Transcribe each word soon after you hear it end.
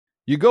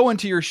You go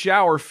into your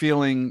shower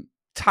feeling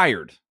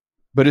tired,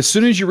 but as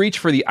soon as you reach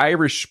for the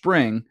Irish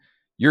Spring,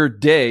 your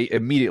day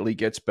immediately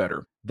gets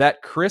better.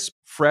 That crisp,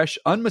 fresh,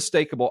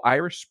 unmistakable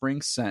Irish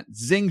Spring scent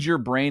zings your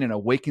brain and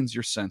awakens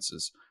your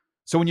senses.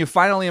 So when you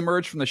finally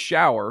emerge from the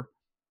shower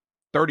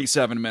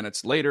 37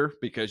 minutes later,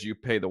 because you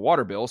pay the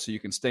water bill so you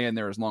can stay in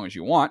there as long as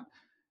you want,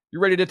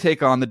 you're ready to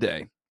take on the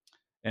day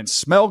and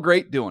smell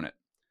great doing it.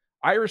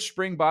 Irish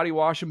Spring Body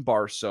Wash and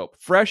Bar Soap.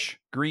 Fresh,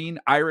 green,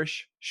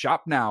 Irish.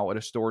 Shop now at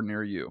a store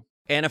near you.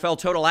 NFL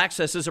Total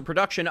Access is a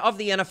production of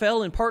the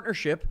NFL in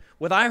partnership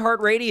with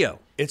iHeartRadio.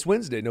 It's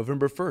Wednesday,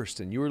 November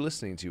 1st, and you are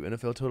listening to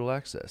NFL Total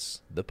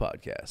Access, the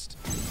podcast.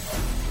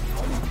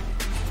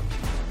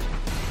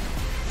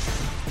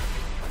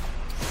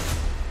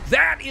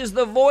 That is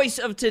the voice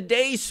of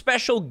today's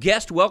special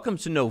guest. Welcome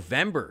to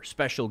November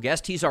special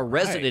guest. He's our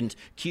resident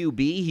QB.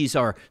 He's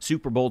our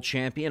Super Bowl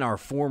champion, our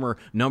former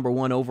number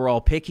 1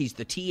 overall pick. He's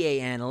the TA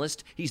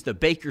analyst. He's the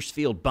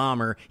Bakersfield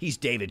Bomber. He's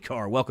David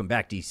Carr. Welcome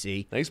back,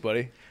 DC. Thanks,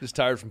 buddy. Just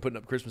tired from putting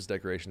up Christmas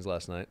decorations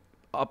last night.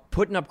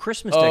 Putting up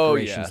Christmas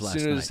decorations last night.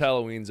 As soon as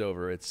Halloween's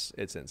over, it's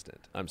instant.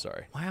 I'm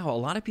sorry. Wow, a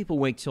lot of people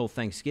wait till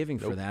Thanksgiving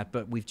for that,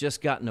 but we've just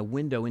gotten a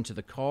window into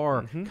the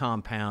Carr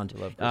compound.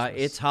 I love Christmas.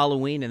 It's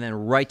Halloween and then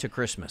right to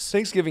Christmas.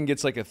 Thanksgiving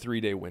gets like a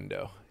 3-day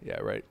window. Yeah,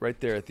 right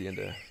there at the end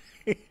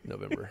of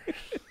November.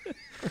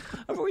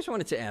 I've always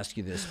wanted to ask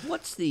you this.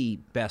 What's the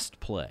best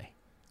play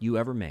you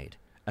ever made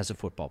as a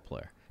football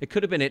player? It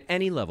could have been at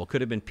any level.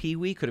 Could have been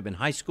Pee-wee, could have been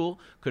high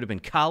school, could have been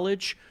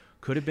college,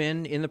 could have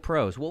been in the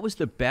pros. What was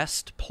the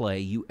best play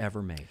you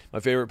ever made?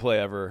 My favorite play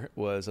ever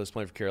was I was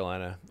playing for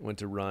Carolina, went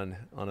to run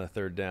on a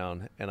 3rd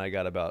down, and I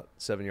got about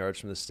 7 yards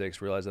from the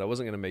sticks, realized that I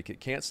wasn't going to make it,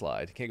 can't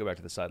slide, can't go back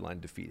to the sideline,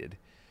 defeated.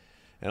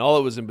 And all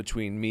that was in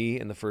between me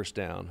and the first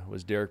down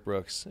was Derek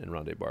Brooks and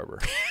Rondé Barber.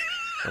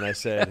 And I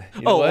said,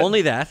 you know what?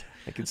 Only that.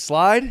 I could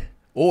slide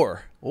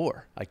or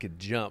I could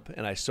jump.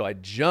 And so I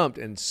jumped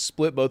and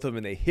split both of them,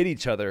 and they hit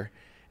each other.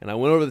 And I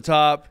went over the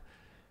top,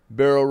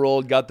 barrel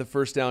rolled, got the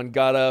first down,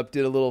 got up,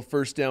 did a little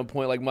first down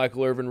point like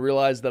Michael Irvin,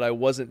 realized that I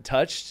wasn't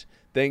touched.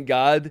 Thank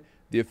God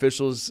the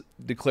officials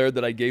declared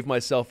that I gave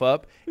myself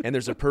up, and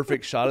there's a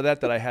perfect shot of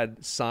that I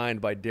had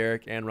signed by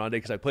Derek and Rondé,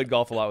 because I played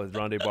golf a lot with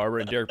Rondé Barber,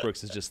 and Derek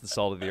Brooks is just the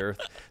salt of the earth.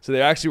 So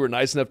they actually were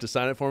nice enough to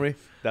sign it for me.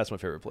 That's my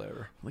favorite play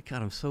ever. Oh my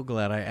God, I'm so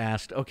glad I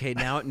asked. Okay,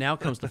 now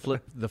comes the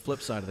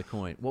flip side of the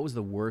coin. What was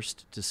the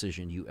worst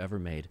decision you ever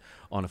made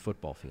on a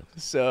football field?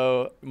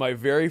 So my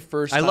very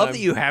first time. I love that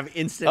you have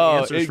instant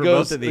answers for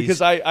both of these.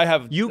 Because I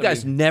have. You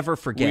guys never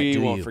forget, do you?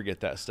 We won't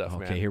forget that stuff,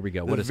 man. Okay, here we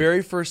go. The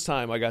very first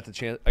time I got a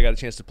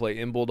chance to play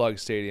in Bulldog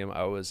Stadium,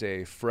 I was a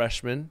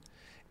freshman,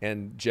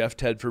 and Jeff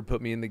Tedford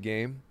put me in the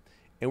game,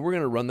 and we're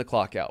going to run the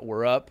clock out.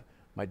 We're up.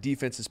 My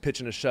defense is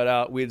pitching a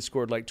shutout. We had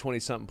scored like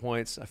 20-something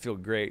points. I feel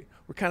great.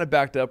 We're kind of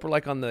backed up. We're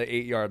like on the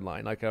 8-yard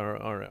line, like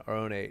our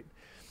own 8.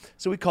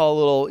 So we call a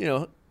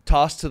little,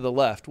 toss to the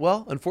left.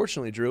 Well,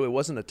 unfortunately, Drew, it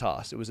wasn't a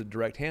toss. It was a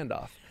direct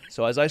handoff.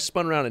 So as I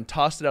spun around and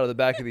tossed it out of the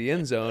back of the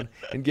end zone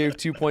and gave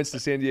 2 points to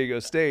San Diego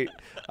State,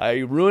 I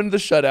ruined the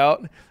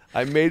shutout.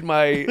 I made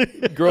my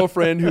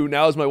girlfriend, who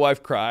now is my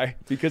wife, cry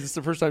because it's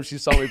the first time she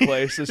saw me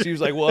play. So she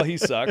was like, well, he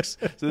sucks.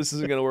 So this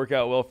isn't going to work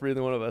out well for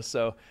either one of us.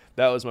 So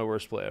that was my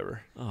worst play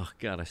ever. Oh,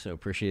 God, I so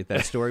appreciate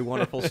that story.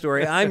 Wonderful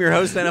story. I'm your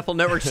host, NFL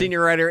Network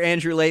senior writer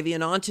Andrew Levy.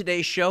 And on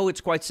today's show,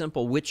 it's quite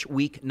simple. Which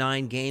Week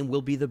 9 game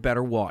will be the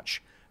better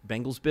watch?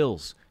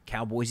 Bengals-Bills,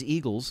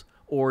 Cowboys-Eagles,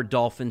 or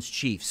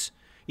Dolphins-Chiefs?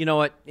 You know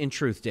what? In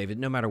truth, David,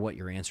 no matter what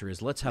your answer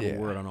is, let's have a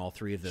word on all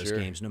 3 of those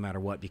games, no matter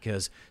what,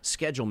 because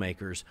schedule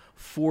makers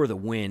for the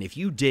win. If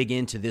you dig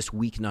into this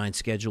Week 9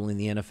 schedule in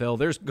the NFL,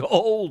 there's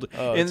gold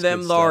in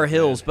them thar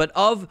hills. Man. But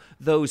of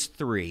those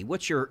 3,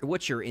 what's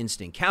your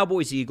instinct?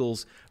 Cowboys,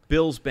 Eagles,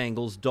 Bills,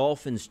 Bengals,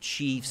 Dolphins,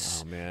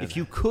 Chiefs. Oh, man. If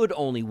you could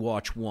only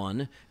watch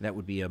one, that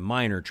would be a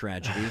minor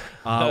tragedy.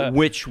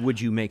 Which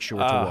would you make sure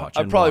to watch?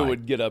 I probably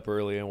would get up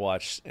early and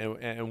watch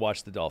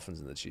the Dolphins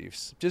and the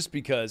Chiefs, just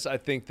because I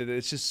think that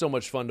it's just so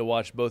much fun to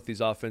watch both these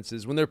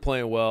offenses when they're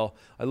playing well.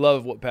 I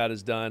love what Pat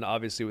has done,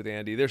 obviously, with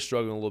Andy. They're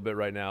struggling a little bit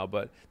right now,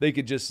 but they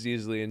could just as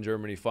easily in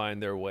Germany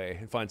find their way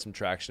and find some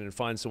traction and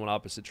find someone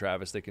opposite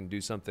Travis that can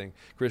do something.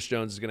 Chris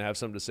Jones is going to have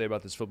something to say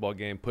about this football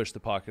game, push the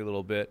pocket a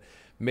little bit,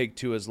 make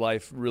Tua's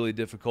life really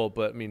difficult.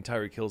 But, I mean,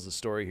 Tyreek Hill's the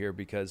story here,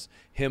 because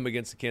him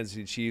against the Kansas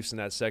City Chiefs in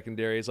that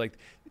secondary is like,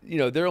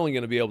 they're only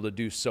going to be able to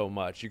do so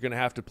much. You're going to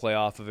have to play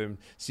off of him.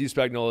 Steve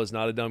Spagnuolo is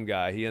not a dumb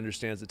guy. He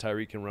understands that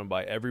Tyreek can run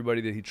by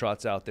everybody that he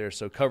trots out there.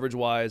 So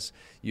coverage-wise,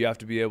 you have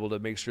to be able to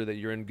make sure that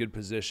you're in good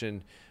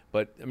position.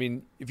 But, I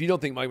mean, if you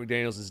don't think Mike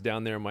McDaniels is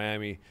down there in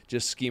Miami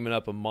just scheming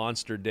up a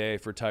monster day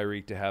for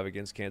Tyreek to have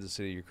against Kansas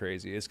City, you're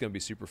crazy. It's going to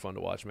be super fun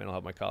to watch, man. I'll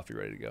have my coffee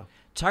ready to go.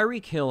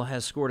 Tyreek Hill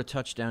has scored a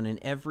touchdown in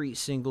every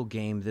single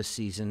game this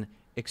season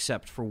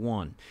except for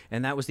one,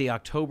 and that was the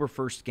October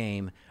 1st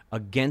game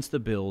against the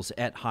Bills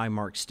at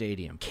Highmark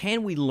Stadium.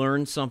 Can we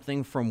learn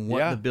something from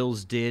what the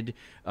Bills did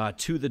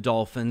to the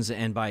Dolphins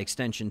and by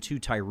extension to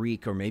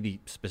Tyreek, or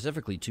maybe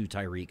specifically to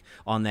Tyreek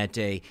on that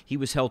day? He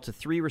was held to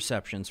 3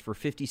 receptions for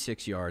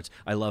 56 yards.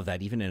 I love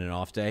that. Even in an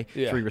off day,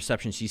 3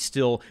 receptions, he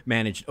still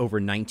managed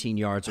over 19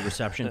 yards of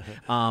reception,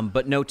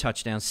 but no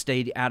touchdowns,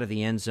 stayed out of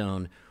the end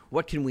zone.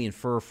 What can we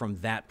infer from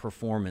that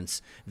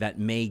performance that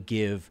may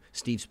give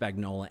Steve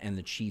Spagnuolo and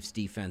the Chiefs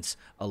defense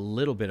a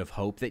little bit of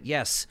hope that,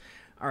 yes,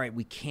 all right,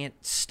 we can't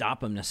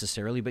stop him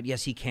necessarily, but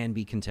yes, he can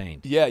be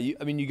contained. Yeah, you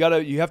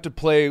have to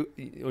play. I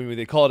mean,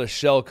 they call it a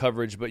shell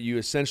coverage, but you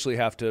essentially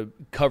have to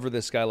cover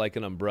this guy like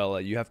an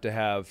umbrella. You have to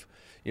have,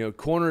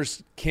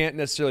 corners can't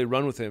necessarily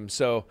run with him.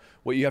 So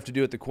what you have to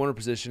do at the corner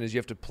position is you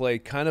have to play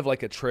kind of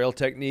like a trail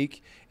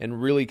technique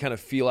and really kind of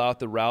feel out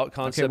the route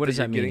concept. Okay, what does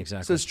that mean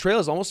exactly? So this trail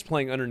is almost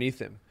playing underneath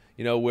him.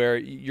 Where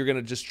you're going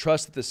to just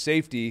trust that the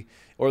safety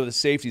or the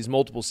safeties,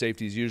 multiple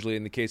safeties usually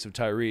in the case of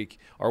Tyreek,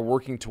 are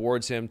working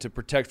towards him to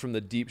protect from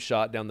the deep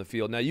shot down the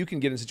field. Now, you can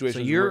get in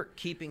situations so you're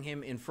keeping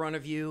him in front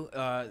of you.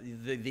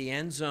 The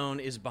end zone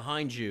is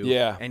behind you,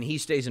 and he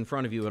stays in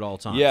front of you at all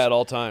times. Yeah, at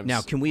all times.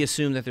 Now, can we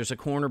assume that there's a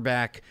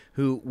cornerback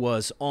who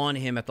was on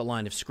him at the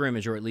line of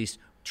scrimmage, or at least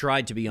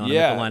tried to be on him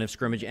at the line of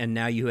scrimmage, and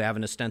now you have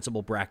an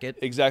ostensible bracket?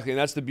 Exactly, and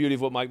that's the beauty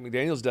of what Mike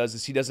McDaniels does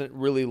is he doesn't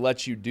really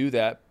let you do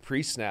that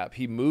pre-snap.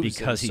 He moves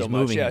because him he's so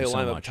moving much. him He'll so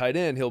line up much. tight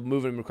end. He'll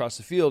move him across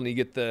the field, and you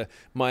get the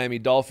Miami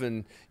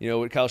Dolphin,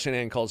 what Kyle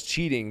Shanahan calls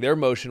cheating, their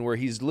motion, where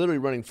he's literally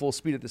running full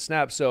speed at the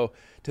snap. So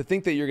to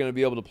think that you're going to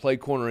be able to play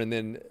corner and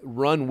then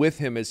run with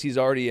him as he's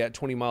already at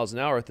 20 miles an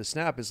hour at the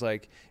snap is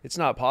like, it's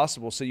not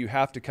possible. So you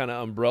have to kind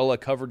of umbrella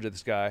coverage of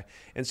this guy.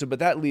 And so, but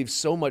that leaves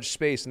so much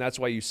space, and that's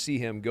why you see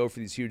him go for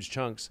these huge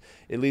chunks.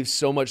 It leaves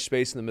so much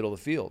space in the middle of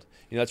the field.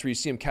 That's where you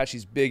see him catch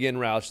these big in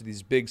routes,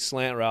 these big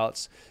slant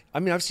routes. I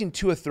mean, I've seen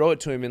Tua throw it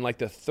to him in like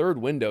the third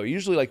window.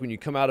 Usually like when you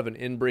come out of an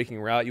in-breaking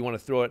route, you want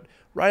to throw it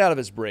right out of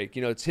his break.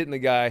 It's hitting the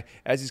guy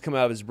as he's coming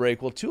out of his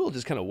break. Well, Tua will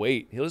just kind of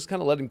wait. He'll just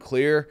kind of let him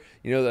clear,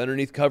 the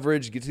underneath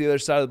coverage, get to the other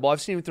side of the ball.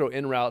 I've seen him throw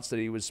in routes that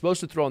he was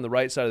supposed to throw on the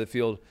right side of the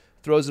field,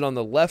 throws it on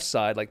the left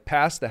side, like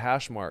past the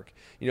hash mark.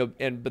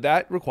 But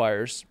that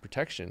requires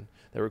protection.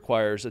 That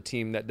requires a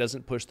team that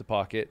doesn't push the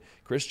pocket.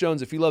 Chris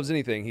Jones, if he loves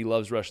anything, he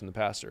loves rushing the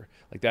passer.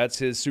 Like that's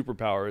his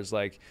superpower is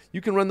like, you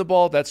can run the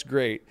ball, that's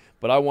great,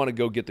 but I want to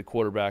go get the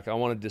quarterback. I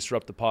want to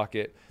disrupt the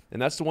pocket. And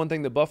that's the one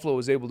thing that Buffalo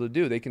was able to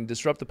do. They can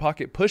disrupt the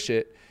pocket, push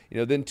it.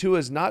 Then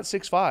Tua's not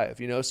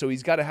 6'5", so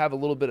he's got to have a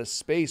little bit of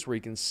space where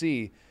he can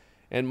see.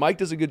 And Mike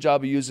does a good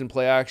job of using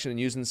play action and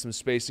using some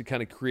space to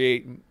kind of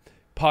create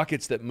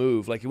pockets that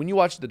move. Like when you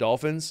watch the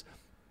Dolphins,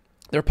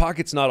 their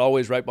pocket's not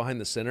always right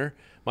behind the center.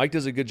 Mike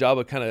does a good job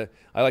of kind of,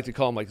 I like to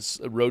call them like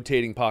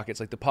rotating pockets.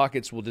 Like the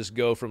pockets will just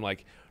go from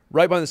like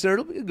right behind the center,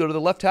 it'll go to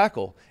the left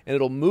tackle, and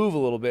it'll move a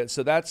little bit.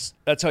 So that's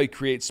how he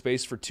creates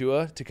space for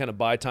Tua to kind of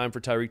buy time for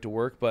Tyreek to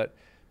work. But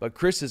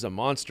Chris is a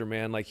monster,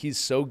 man. Like he's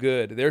so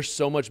good. They're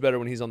so much better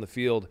when he's on the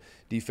field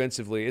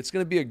defensively. It's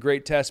going to be a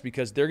great test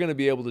because they're going to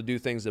be able to do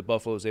things that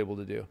Buffalo is able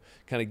to do.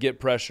 Kind of get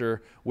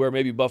pressure where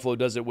maybe Buffalo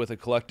does it with a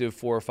collective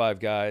 4 or 5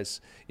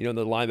 guys. And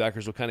the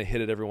linebackers will kind of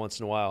hit it every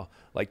once in a while.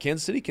 Like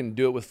Kansas City can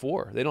do it with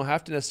 4. They don't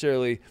have to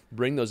necessarily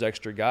bring those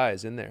extra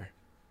guys in there.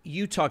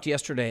 You talked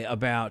yesterday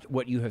about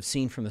what you have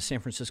seen from the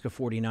San Francisco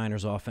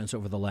 49ers offense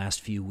over the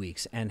last few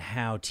weeks and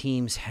how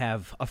teams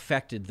have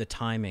affected the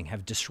timing,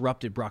 have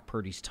disrupted Brock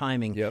Purdy's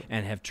timing,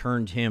 and have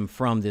turned him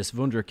from this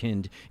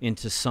wunderkind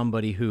into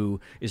somebody who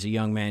is a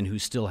young man who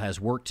still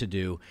has work to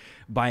do.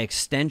 By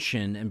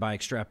extension and by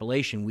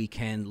extrapolation, we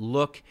can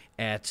look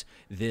at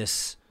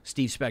this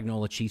Steve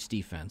Spagnuolo Chiefs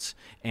defense,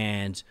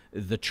 and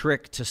the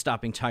trick to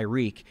stopping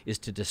Tyreek is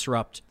to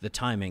disrupt the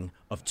timing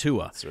of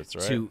Tua. That's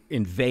right. To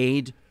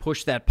invade,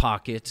 push that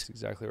pocket. That's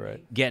exactly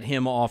right. Get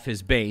him off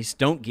his base.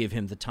 Don't give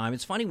him the time.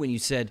 It's funny when you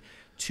said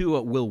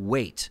Tua will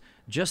wait.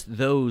 Just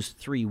those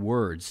 3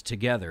 words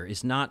together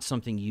is not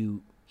something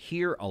you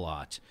hear a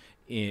lot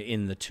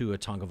in the Tua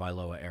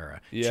Tagovailoa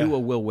era. Tua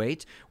will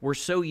wait. We're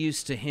so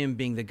used to him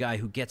being the guy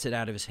who gets it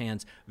out of his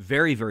hands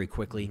very, very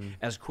quickly,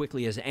 as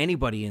quickly as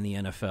anybody in the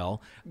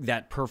NFL,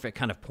 that perfect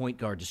kind of point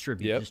guard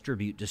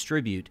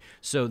distribute.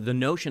 So the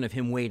notion of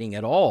him waiting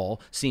at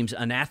all seems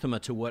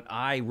anathema to what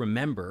I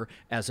remember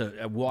as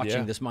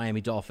watching this Miami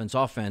Dolphins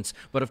offense.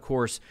 But, of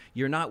course,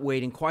 you're not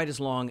waiting quite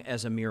as long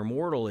as a mere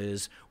mortal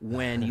is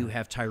when you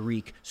have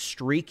Tyreek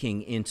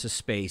streaking into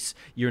space.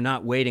 You're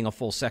not waiting a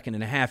full second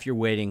and a half. You're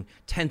waiting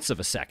tenths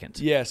of a second.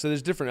 Yeah, so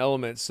there's different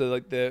elements. So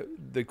like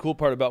the cool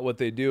part about what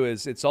they do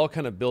is it's all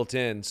kind of built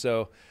in.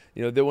 So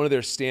one of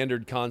their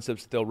standard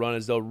concepts that they'll run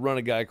is they'll run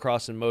a guy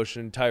across in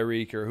motion,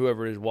 Tyreek or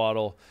whoever it is,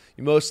 Waddle.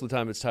 Most of the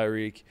time it's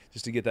Tyreek,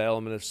 just to get that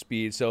element of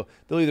speed. So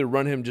they'll either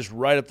run him just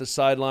right up the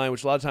sideline,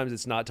 which a lot of times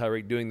it's not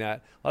Tyreek doing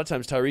that. A lot of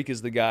times Tyreek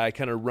is the guy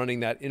kind of running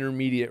that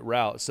intermediate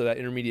route, so that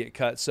intermediate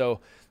cut. So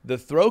the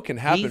throw can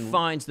happen. He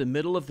finds the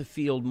middle of the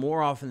field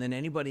more often than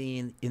anybody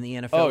in the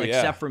NFL,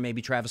 except for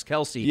maybe Travis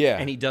Kelce. Yeah.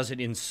 And he does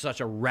it in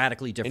such a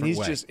radically different way.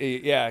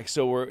 And he's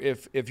so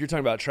if you're talking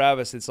about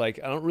Travis, it's like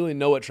I don't really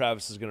know what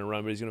Travis is going to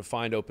run, but he's going to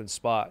find open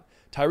spot.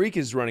 Tyreek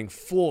is running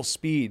full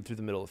speed through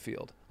the middle of the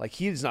field. Like,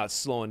 he's not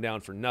slowing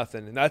down for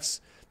nothing. And that's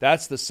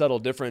the subtle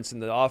difference in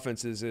the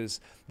offenses is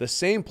the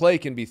same play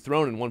can be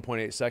thrown in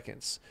 1.8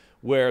 seconds,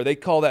 where they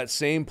call that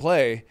same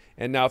play,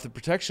 and now if the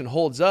protection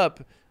holds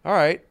up, all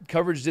right,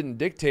 coverage didn't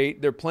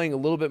dictate. They're playing a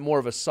little bit more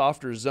of a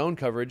softer zone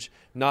coverage,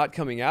 not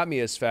coming at me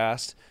as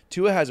fast.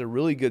 Tua has a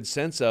really good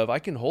sense of, I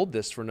can hold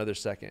this for another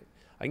second.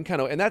 I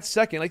can and that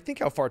second, like, think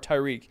how far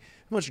Tyreek,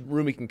 how much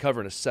room he can cover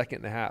in a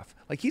second and a half.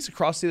 Like, he's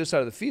across the other side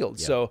of the field.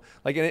 Yeah. So,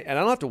 like, and I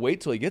don't have to wait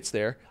till he gets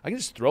there. I can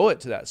just throw it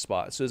to that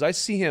spot. So as I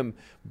see him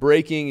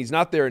breaking, he's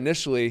not there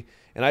initially,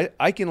 and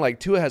I can, like,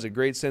 Tua has a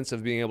great sense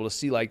of being able to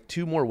see, like,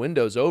 2 more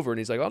windows over, and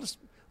he's like, let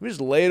me just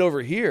lay it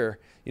over here,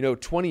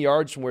 20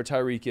 yards from where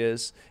Tyreek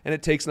is, and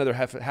it takes another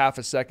half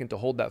a second to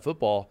hold that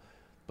football.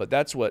 But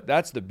that's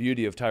the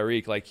beauty of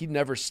Tyreek. Like, he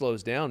never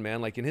slows down,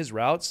 man. Like, in his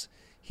routes,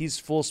 he's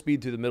full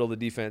speed through the middle of the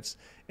defense.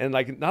 And,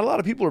 like, not a lot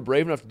of people are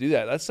brave enough to do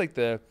that. That's like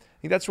I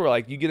think that's where,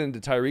 like, you get into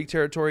Tyreek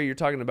territory. You're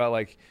talking about,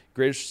 like,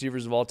 greatest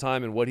receivers of all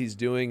time and what he's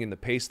doing and the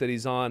pace that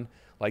he's on.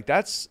 Like,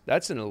 that's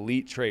an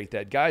elite trait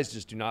that guys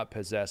just do not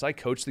possess. I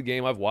coached the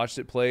game. I've watched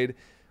it played.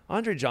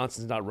 Andre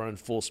Johnson's not running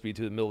full speed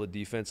through the middle of the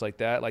defense like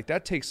that. Like,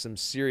 that takes some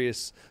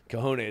serious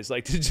cojones,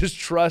 like, to just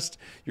trust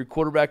your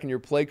quarterback and your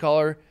play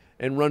caller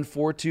and run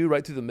 4-2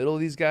 right through the middle of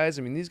these guys.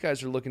 I mean, these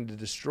guys are looking to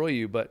destroy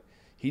you, but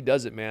he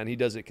does it, man. He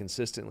does it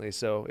consistently.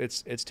 So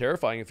it's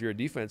terrifying if you're a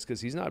defense because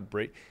he's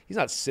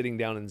not sitting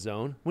down in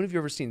zone. When have you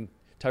ever seen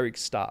Tyreek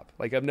stop?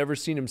 Like, I've never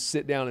seen him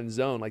sit down in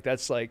zone. Like,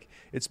 that's like,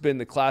 it's been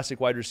the classic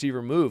wide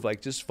receiver move.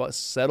 Like, just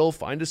settle,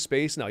 find a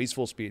space. No, he's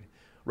full speed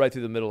right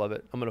through the middle of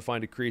it. I'm going to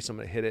find a crease. I'm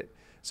going to hit it.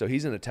 So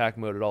he's in attack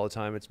mode all the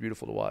time. It's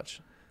beautiful to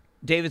watch.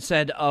 David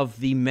said of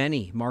the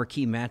many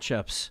marquee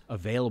matchups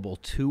available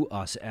to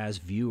us as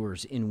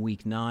viewers in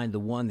Week 9, the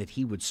one that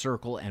he would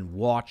circle and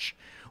watch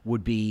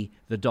would be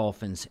the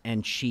Dolphins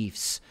and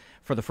Chiefs.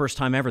 For the first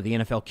time ever, the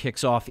NFL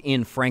kicks off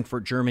in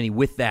Frankfurt, Germany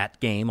with that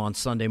game on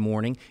Sunday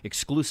morning,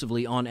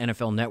 exclusively on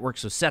NFL Network.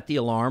 So set the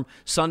alarm.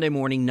 Sunday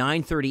morning,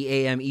 9:30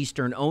 a.m.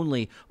 Eastern,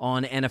 only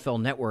on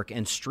NFL Network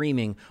and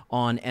streaming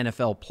on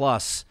NFL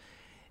Plus.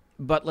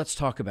 But let's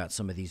talk about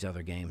some of these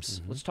other games.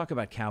 Mm-hmm. Let's talk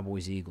about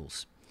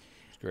Cowboys-Eagles.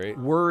 Great.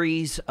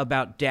 Worries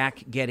about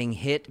Dak getting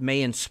hit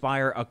may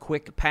inspire a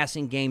quick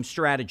passing game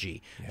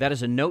strategy. Yeah. That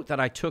is a note that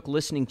I took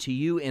listening to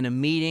you in a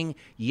meeting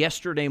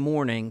yesterday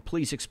morning.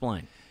 Please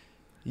explain.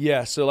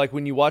 Yeah, so like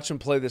when you watch them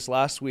play this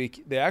last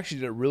week, they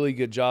actually did a really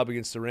good job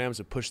against the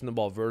Rams of pushing the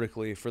ball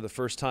vertically for the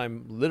first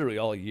time literally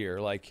all year.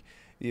 Like,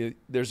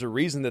 there's a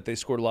reason that they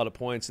scored a lot of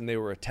points and they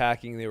were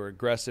attacking, they were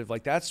aggressive.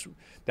 Like, that's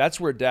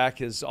where Dak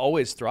has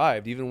always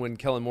thrived. Even when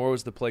Kellen Moore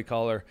was the play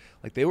caller,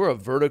 like, they were a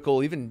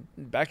vertical, even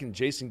back in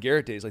Jason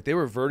Garrett days, like, they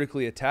were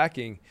vertically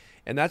attacking.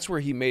 And that's where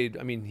he made,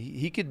 I mean,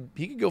 he could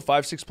go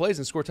 5-6 plays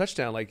and score a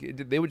touchdown.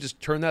 Like, they would just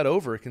turn that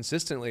over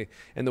consistently.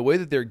 And the way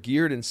that they're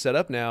geared and set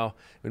up now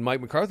in Mike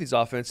McCarthy's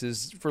offense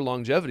is for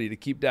longevity, to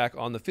keep Dak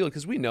on the field.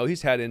 Because we know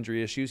he's had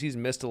injury issues. He's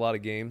missed a lot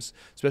of games,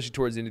 especially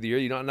towards the end of the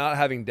year. Not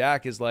having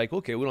Dak is like,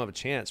 okay, we don't have a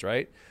chance,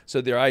 right?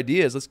 So their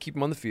idea is let's keep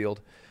him on the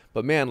field.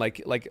 But, man,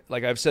 like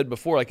I've said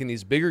before, like in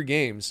these bigger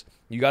games,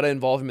 you got to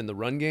involve him in the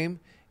run game.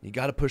 You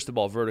got to push the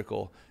ball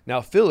vertical. Now,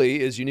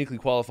 Philly is uniquely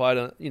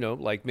qualified,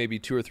 like maybe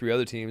 2 or 3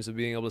 other teams of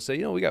being able to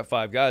say, we got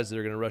 5 guys that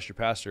are going to rush your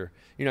passer.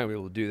 You're not going to be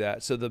able to do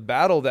that. So the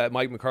battle that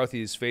Mike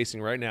McCarthy is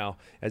facing right now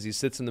as he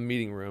sits in the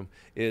meeting room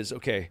is,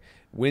 okay,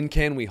 when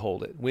can we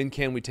hold it? When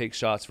can we take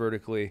shots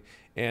vertically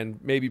and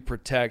maybe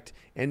protect,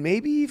 and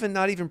maybe even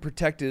not even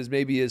protect as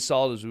maybe as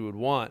solid as we would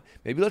want?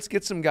 Maybe let's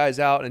get some guys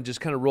out and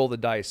just kind of roll the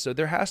dice. So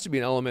there has to be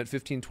an element,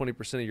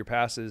 15-20% of your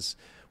passes,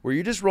 where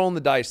you're just rolling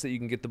the dice that you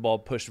can get the ball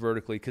pushed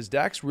vertically, because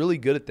Dak's really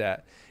good at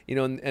that.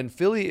 And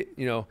Philly,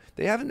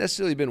 they haven't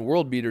necessarily been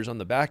world beaters on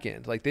the back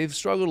end. Like, they've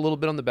struggled a little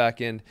bit on the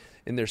back end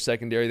in their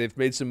secondary. They've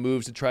made some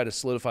moves to try to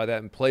solidify that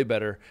and play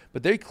better,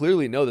 but they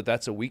clearly know that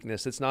that's a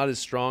weakness. It's not as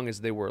strong as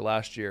they were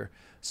last year.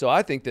 So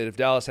I think that if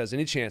Dallas has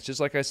any chance,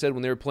 just like I said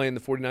when they were playing the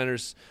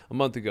 49ers a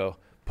month ago,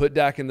 put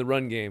Dak in the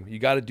run game. You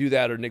got to do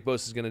that or Nick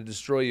Bosa is going to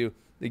destroy you.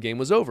 The game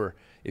was over.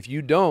 If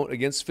you don't,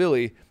 against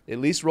Philly, at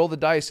least roll the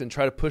dice and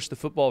try to push the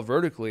football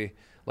vertically.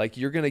 Like,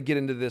 you're going to get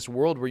into this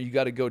world where you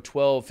got to go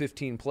 12,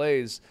 15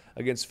 plays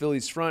against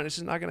Philly's front. It's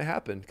just not going to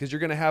happen, because you're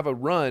going to have a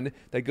run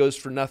that goes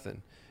for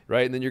nothing,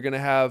 right? And then you're going to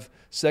have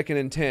 2nd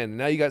and 10.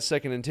 Now you got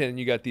 2nd and 10, and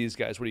you got these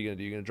guys. What are you going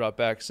to do? You're going to drop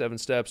back 7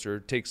 steps or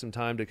take some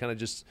time to kind of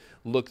just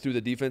look through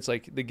the defense?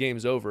 Like, the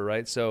game's over,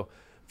 right? So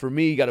for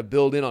me, you got to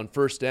build in on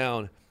first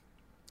down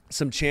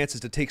some chances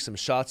to take some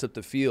shots up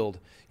the field,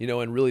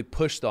 and really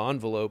push the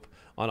envelope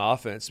on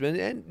offense.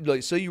 And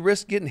like, so you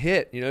risk getting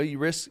hit, you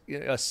risk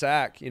a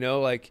sack,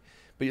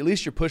 but at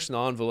least you're pushing the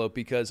envelope,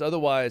 because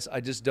otherwise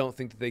I just don't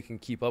think that they can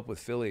keep up with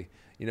Philly,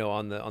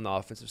 on the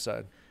offensive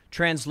side.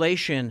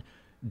 Translation,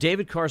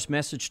 David Carr's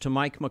message to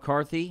Mike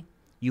McCarthy: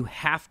 You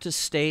have to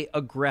stay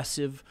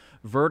aggressive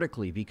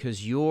vertically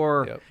because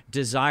your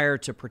desire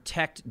to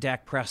protect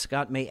Dak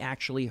Prescott may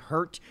actually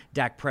hurt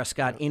Dak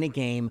Prescott in a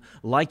game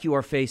like you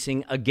are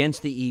facing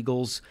against the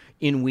Eagles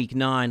in Week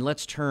 9.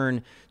 Let's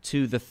turn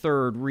to the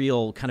third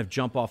real kind of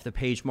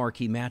jump-off-the-page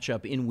marquee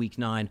matchup in Week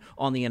 9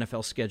 on the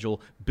NFL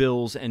schedule,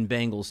 Bills and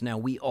Bengals. Now,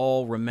 we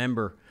all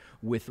remember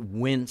with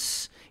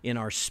wince in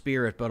our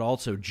spirit, but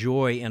also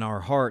joy in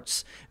our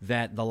hearts,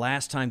 that the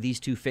last time these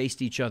two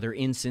faced each other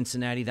in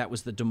Cincinnati, that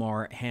was the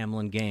Damar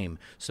Hamlin game.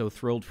 So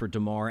thrilled for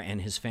Damar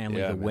and his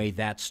family way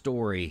that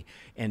story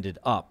ended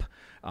up.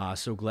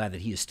 So glad that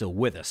he is still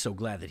with us. So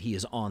glad that he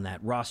is on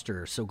that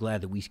roster. So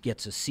glad that we get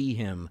to see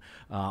him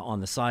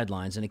on the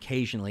sidelines and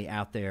occasionally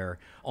out there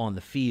on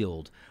the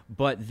field.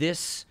 But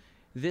this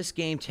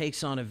game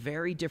takes on a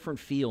very different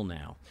feel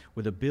now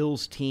with a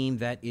Bills team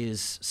that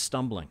is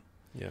stumbling.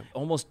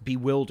 Almost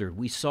bewildered.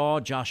 We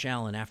saw Josh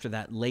Allen after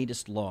that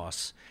latest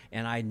loss,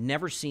 and I'd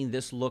never seen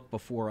this look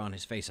before on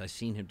his face. I've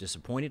seen him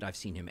disappointed. I've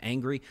seen him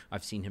angry.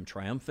 I've seen him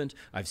triumphant.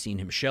 I've seen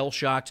him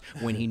shell-shocked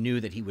when he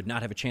knew that he would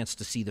not have a chance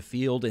to see the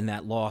field in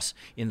that loss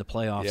in the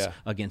playoffs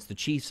against the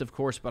Chiefs, of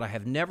course, but I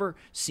have never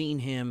seen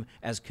him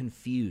as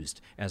confused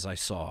as I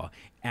saw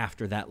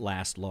after that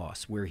last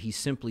loss, where he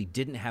simply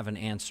didn't have an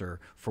answer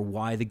for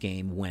why the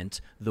game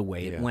went the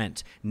way it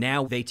went.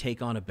 Now they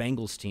take on a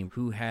Bengals team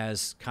who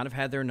has kind of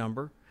had their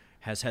number,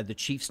 has had the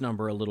Chiefs'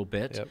 number a little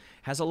bit,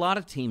 has a lot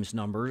of teams'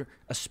 number,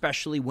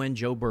 especially when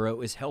Joe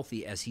Burrow is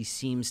healthy, as he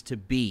seems to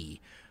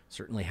be.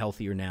 Certainly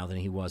healthier now than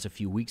he was a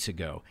few weeks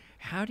ago.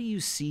 How do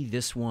you see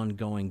this one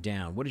going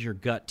down? What does your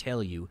gut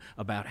tell you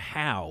about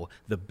how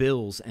the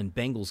Bills and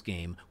Bengals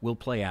game will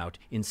play out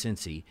in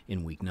Cincy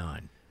in Week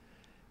 9?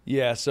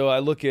 Yeah, so I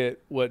look at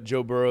what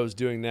Joe Burrow is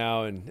doing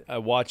now, and I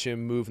watch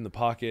him move in the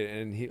pocket,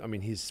 and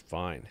he's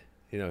fine.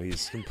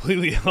 He's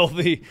completely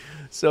healthy.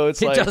 So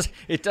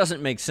it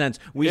doesn't make sense.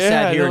 We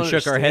sat here and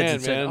shook our heads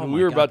and said, "Oh,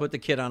 we were about to put the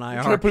kid on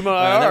IR." Put him on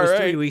IR. That was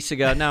 3 weeks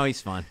ago. No,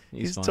 he's fine.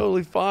 He's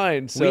totally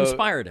fine. So we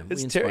inspired him.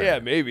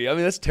 Maybe. I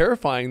mean, that's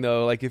terrifying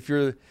though. Like if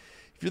you're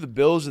the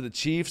Bills or the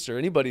Chiefs or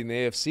anybody in the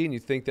AFC, and you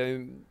think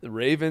that the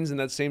Ravens in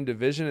that same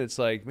division, it's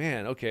like,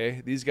 man,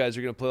 okay, these guys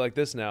are going to play like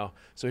this now.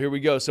 So here we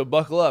go. So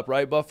buckle up,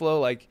 right, Buffalo?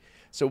 Like,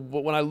 so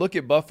when I look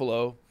at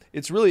Buffalo,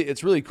 it's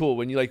really cool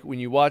when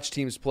you watch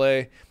teams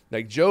play.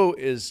 Like Joe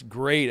is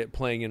great at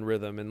playing in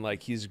rhythm, and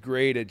like he's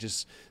great at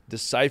just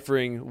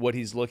deciphering what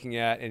he's looking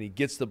at, and he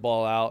gets the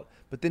ball out.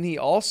 But then he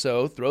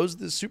also throws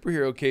the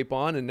superhero cape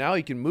on, and now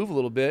he can move a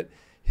little bit.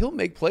 He'll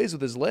make plays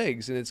with his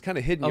legs, and it's kind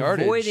of hidden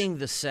yardage. Avoiding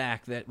the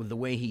sack the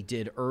way he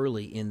did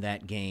early in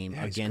that game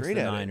against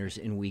the Niners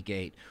in Week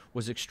 8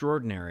 was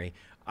extraordinary.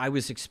 I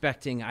was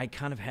expecting, I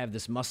kind of have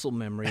this muscle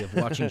memory of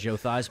watching Joe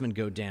Theismann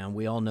go down.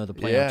 We all know the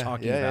play I'm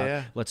talking about.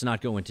 Yeah. Let's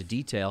not go into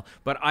detail.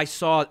 But I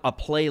saw a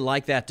play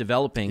like that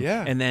developing,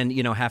 and then,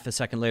 half a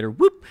second later,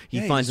 whoop,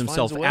 he finds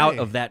himself out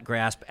of that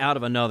grasp, out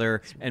of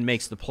another, and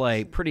makes the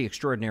play. Pretty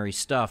extraordinary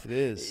stuff. It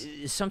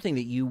is. Something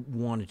that you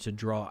wanted to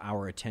draw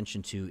our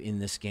attention to in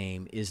this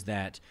game is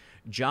that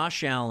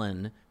Josh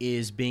Allen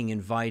is being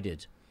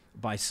invited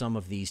by some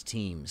of these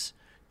teams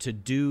to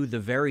do the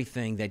very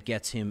thing that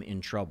gets him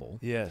in trouble.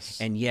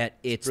 Yes. And yet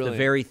it's the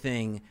very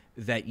thing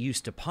that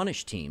used to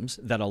punish teams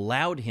that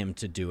allowed him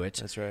to do it.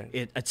 That's right.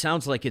 It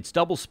sounds like it's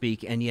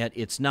doublespeak, and yet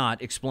it's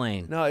not.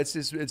 Explain. No, it's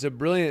a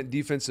brilliant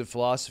defensive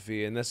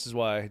philosophy, and this is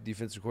why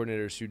defensive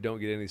coordinators who don't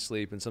get any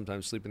sleep and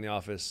sometimes sleep in the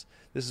office,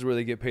 this is where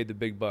they get paid the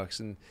big bucks.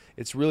 And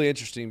it's really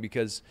interesting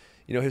because,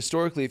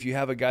 historically, if you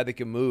have a guy that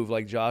can move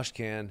like Josh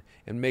can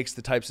and makes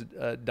the types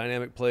of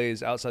dynamic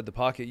plays outside the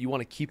pocket, you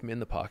want to keep him in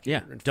the pocket.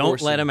 Yeah,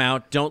 don't let him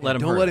out. Don't let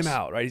him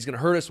out, right? He's going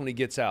to hurt us when he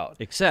gets out.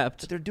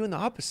 But they're doing the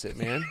opposite,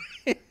 man.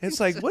 It's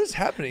like, what is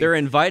happening? They're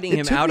inviting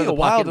him out of the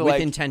pocket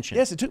with intention.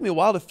 Yes, it took me a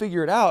while to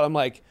figure it out. I'm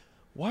like,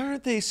 why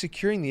aren't they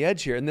securing the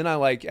edge here? And then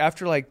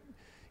after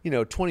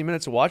 20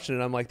 minutes of watching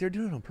it, I'm like, they're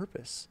doing it on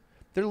purpose.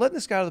 They're letting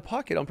this guy out of the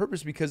pocket on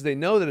purpose because they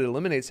know that it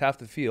eliminates half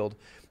the field.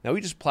 Now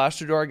we just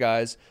plaster to our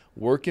guys,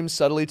 work him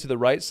subtly to the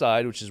right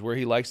side, which is where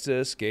he likes to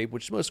escape,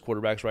 which most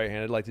quarterbacks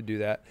right-handed like to do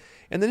that.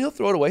 And then he'll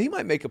throw it away. He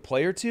might make a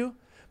play or two,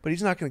 but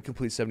he's not going to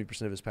complete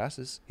 70% of his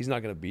passes. He's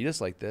not going to beat us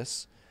like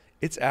this.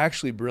 It's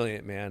actually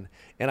brilliant, man.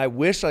 And I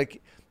wish, I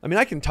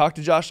can talk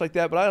to Josh like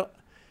that, but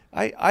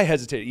I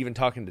hesitate even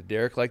talking to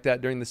Derek like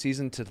that during the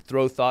season to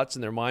throw thoughts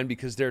in their mind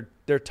because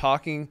they're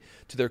talking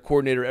to their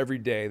coordinator every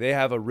day. They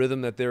have a rhythm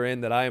that they're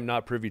in that I am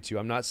not privy to.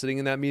 I'm not sitting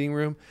in that meeting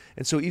room.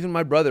 And so even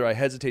my brother, I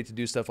hesitate to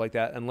do stuff like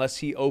that unless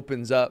he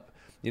opens up,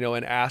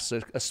 and asks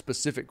a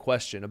specific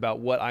question about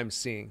what I'm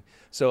seeing.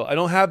 So I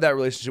don't have that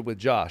relationship with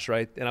Josh,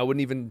 right? And I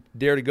wouldn't even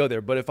dare to go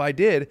there. But if I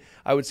did,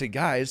 I would say,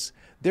 guys,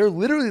 they're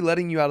literally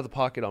letting you out of the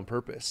pocket on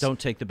purpose. Don't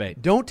take the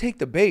bait. Don't take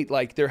the bait.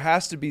 Like, there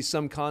has to be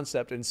some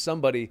concept and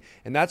somebody.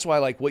 And that's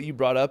why, what you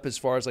brought up as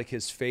far as,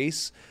 his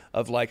face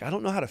of, I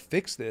don't know how to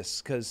fix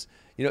this because –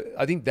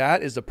 I think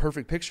that is a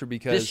perfect picture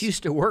because This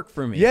used to work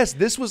for me. Yes,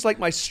 this was like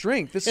my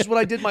strength. This is what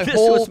I did my This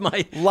whole was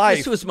my life.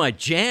 This was my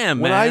jam,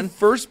 when man. I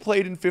first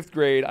played in 5th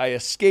grade, I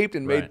escaped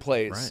and made Right,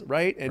 plays,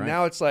 right, And right.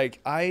 now it's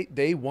like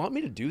they want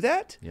me to do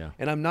that, Yeah.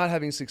 and I'm not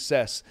having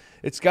success.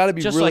 It's got to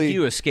be Just really like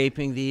you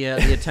escaping the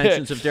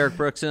attentions of Derek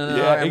Brooks and,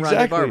 yeah, and Ronnie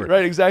exactly, Barber.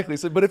 right, exactly.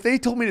 So, but if they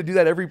told me to do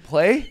that every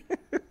play,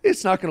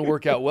 it's not going to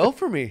work out well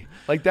for me.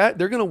 Like that,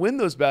 they're going to win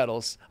those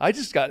battles. I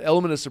just got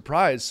element of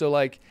surprise. So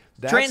like.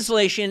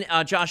 Translation,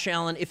 Josh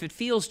Allen, if it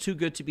feels too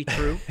good to be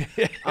true,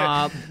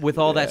 with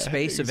all that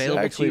space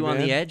available to you on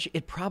the edge,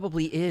 it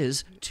probably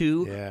is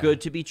too good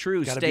to be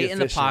true. Gotta Stay be in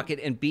the efficient. pocket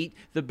and beat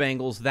the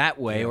Bengals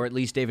that way, or at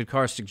least David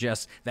Carr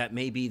suggests that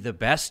may be the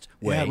best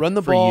way Yeah, run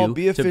the for ball, you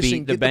be to efficient,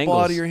 beat get the the ball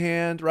out Bengals. of your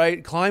hand,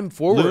 right? Climb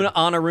forward. Luna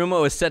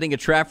Anarumo is setting a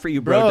trap for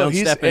you, bro. Don't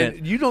step in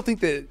it. You don't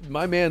think that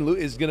my man Lou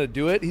is going to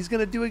do it? He's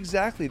going to do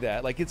exactly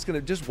that. Like it's going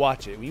to just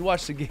watch it. When you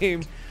watch the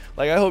game,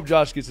 like I hope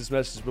Josh gets this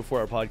message before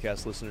our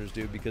podcast listeners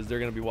do, because they're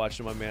going to be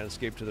watching my man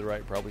escape to the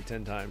right probably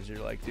 10 times. And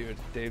you're like, dude,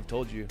 Dave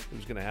told you it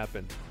was going to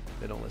happen.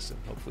 They don't listen.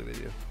 Hopefully they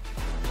do.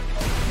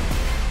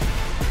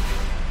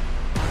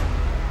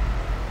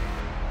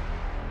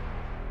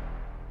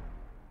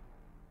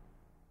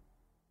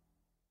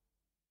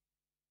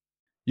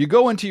 You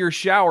go into your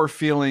shower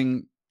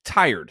feeling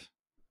tired,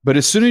 but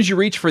as soon as you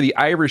reach for the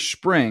Irish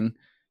Spring,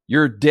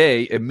 your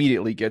day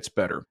immediately gets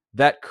better.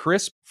 That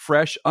crisp,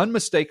 fresh,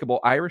 unmistakable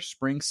Irish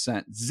Spring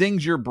scent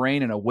zings your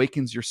brain and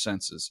awakens your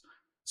senses.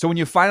 So when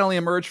you finally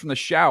emerge from the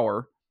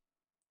shower,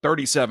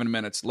 37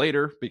 minutes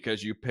later,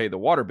 because you pay the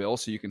water bill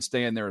so you can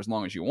stay in there as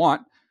long as you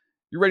want,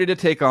 you're ready to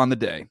take on the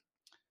day.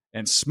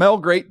 And smell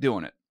great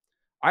doing it.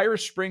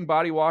 Irish Spring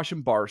Body Wash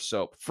and Bar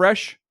Soap.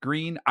 Fresh,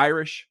 green,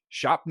 Irish.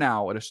 Shop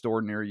now at a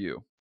store near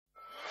you.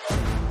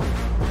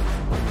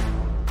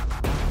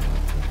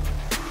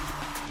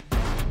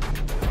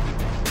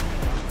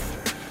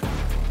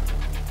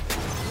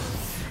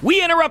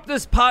 We interrupt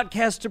this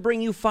podcast to bring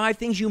you 5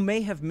 things you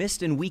may have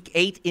missed in Week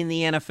 8 in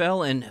the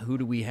NFL. And who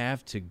do we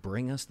have to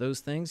bring us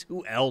those things?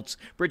 Who else?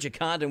 Bridget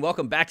Condon,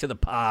 welcome back to the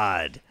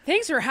pod.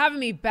 Thanks for having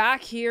me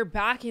back here,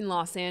 back in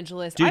Los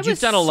Angeles. Dude, you've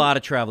done a lot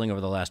of traveling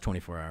over the last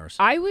 24 hours.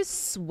 I was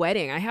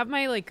sweating. I have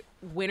my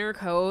winter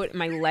coat,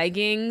 my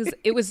leggings.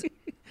 It was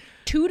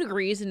 2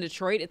 degrees in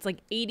Detroit. It's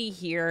 80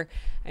 here.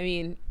 I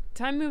mean,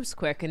 time moves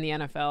quick in the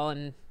NFL,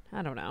 and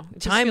I don't know. It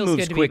just Time feels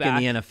moves good to quick be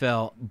in back. the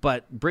NFL,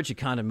 but Bridget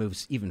Condon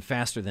moves even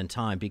faster than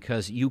time,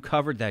 because you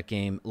covered that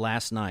game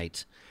last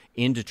night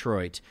in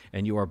Detroit,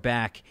 and you are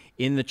back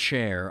in the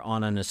chair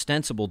on an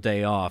ostensible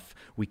day off.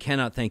 We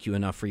cannot thank you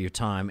enough for your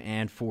time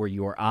and for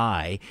your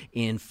eye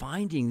in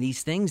finding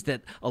these things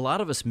that a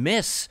lot of us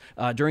miss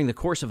during the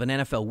course of an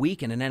NFL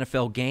week and an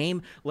NFL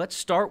game. Let's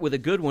start with a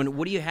good one.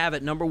 What do you have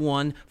at number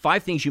 1?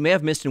 5 things you may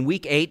have missed in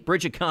Week 8.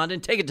 Bridget Condon,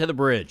 take it to the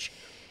bridge.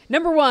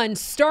 Number 1,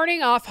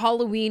 starting off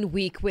Halloween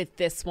week with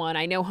this one.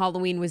 I know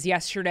Halloween was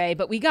yesterday,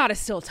 but we got to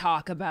still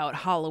talk about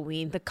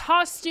Halloween. The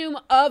costume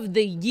of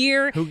the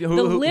year. Who the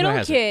little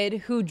has it?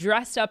 kid who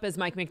dressed up as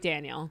Mike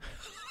McDaniel.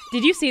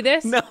 Did you see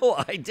this? No,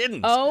 I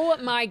didn't. Oh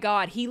my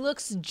God. He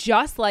looks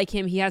just like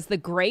him. He has the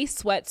gray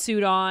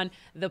sweatsuit on,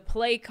 the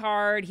play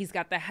card. He's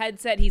got the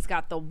headset. He's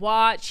got the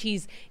watch.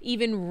 He's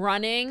even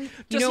running.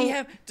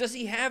 Does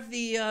he have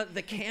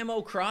the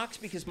camo Crocs?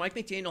 Because Mike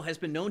McDaniel has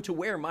been known to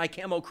wear my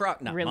camo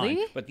Croc, not Really?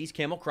 mine, but these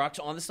camo Crocs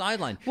on the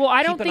sideline. Well,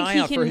 I don't Keep think an eye he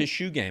out can for his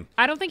shoe game.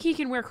 I don't think he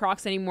can wear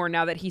Crocs anymore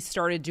now that he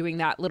started doing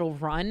that little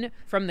run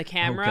from the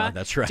camera God,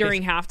 that's right.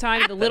 during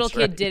halftime. The little That's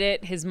kid right. did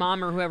it. His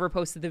mom or whoever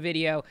posted the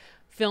video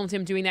filmed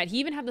him doing that. He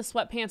even had the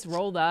sweatpants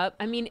rolled up.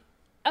 I mean,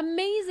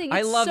 amazing. I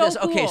It's love so this.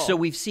 Okay, cool. so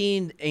we've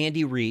seen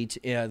Andy Reid,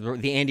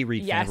 the Andy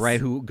Reid fan, Yes. right,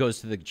 who goes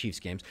to the Chiefs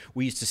games.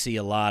 We used to see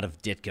a lot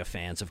of Ditka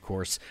fans, of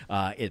course,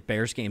 at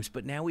Bears games,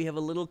 but now we have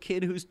a little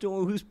kid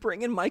who's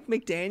bringing Mike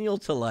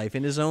McDaniel to life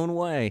in his own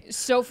way.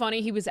 So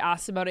funny. He was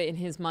asked about it in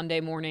his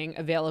Monday morning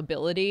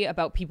availability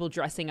about people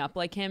dressing up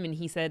like him. And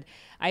he said,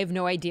 I have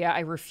no idea. I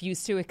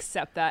refuse to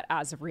accept that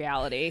as a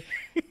reality.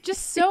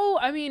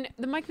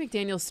 The Mike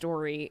McDaniel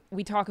story,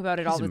 we talk about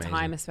it all the amazing.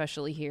 time,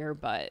 especially here,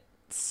 but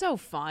so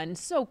fun,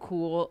 so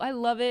cool. I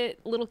love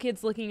it. Little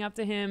kids looking up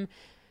to him.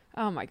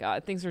 Oh my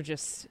God. Things are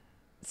just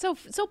so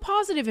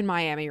positive in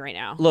Miami right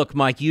now. Look,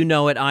 Mike, you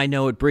know it. I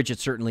know it. Bridget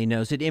certainly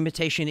knows it.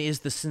 Imitation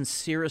is the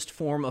sincerest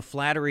form of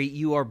flattery.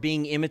 You are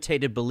being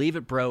imitated. Believe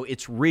it, bro.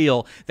 It's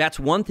real. That's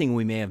one thing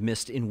we may have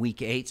missed in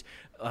Week 8.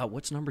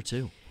 What's number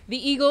 2?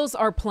 The Eagles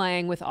are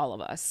playing with all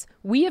of us.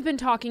 We have been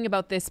talking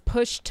about this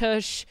push,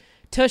 tush,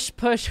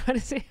 what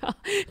is it called?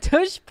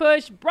 Tush,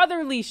 push,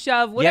 brotherly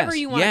shove, whatever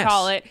you want to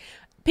call it.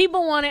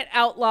 People want it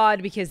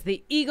outlawed because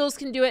the Eagles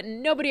can do it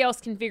and nobody else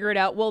can figure it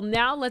out. Well,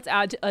 now let's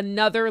add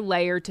another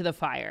layer to the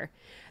fire.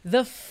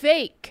 The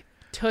fake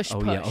tush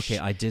push. Oh, yeah. Okay,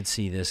 I did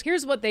see this.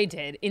 Here's what they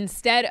did.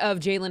 Instead of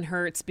Jalen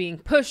Hurts being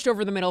pushed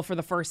over the middle for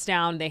the first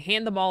down, they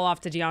hand the ball off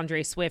to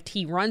DeAndre Swift.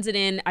 He runs it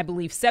in, I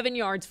believe, 7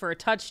 yards for a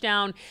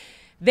touchdown.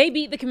 They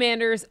beat the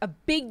Commanders, a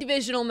big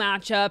divisional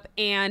matchup,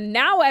 and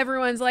now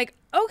everyone's like,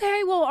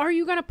 okay, well, are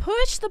you going to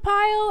push the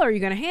pile? Are you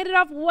going to hand it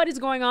off? What is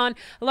going on?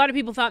 A lot of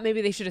people thought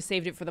maybe they should have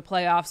saved it for the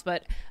playoffs,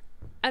 but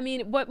I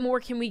mean, what more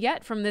can we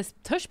get from this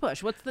tush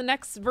push? What's the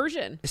next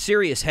version?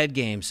 Serious head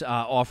games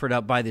offered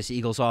up by this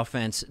Eagles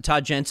offense.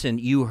 Todd Jensen,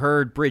 you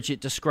heard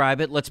Bridget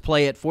describe it. Let's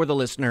play it for the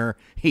listener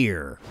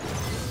here.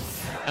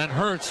 And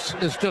Hurts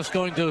is just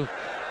going to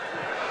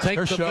take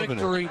the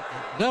victory.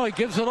 No, he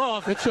gives it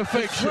off. It's a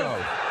fake show.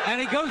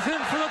 And he goes in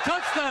for the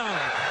touchdown.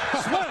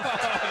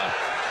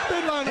 Swift.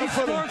 They line up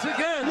for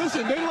again.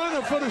 Listen, they line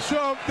up for the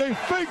shove. They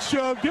fake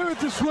shove. Give it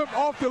to Swift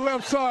off the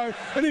left side,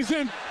 and he's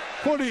in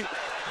for the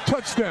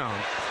touchdown.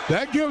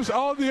 That gives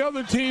all the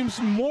other teams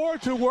more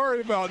to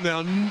worry about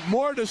now,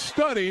 more to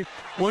study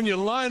when you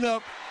line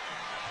up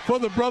for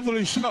the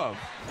brotherly shove.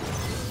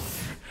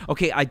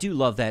 Okay, I do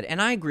love that,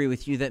 and I agree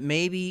with you that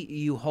maybe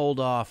you hold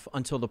off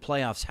until the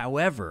playoffs.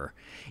 However,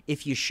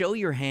 if you show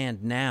your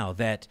hand now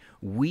that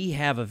we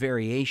have a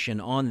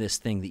variation on this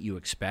thing that you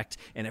expect,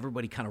 and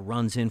everybody kind of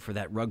runs in for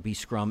that rugby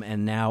scrum,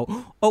 and now,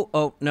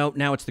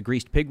 now it's the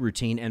greased pig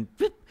routine, and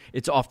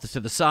it's off to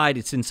the side.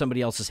 It's in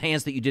somebody else's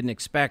hands that you didn't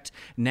expect.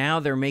 Now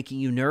they're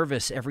making you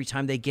nervous every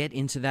time they get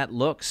into that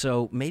look.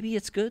 So maybe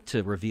it's good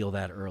to reveal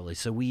that early.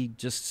 So we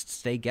just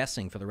stay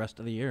guessing for the rest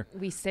of the year.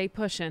 We stay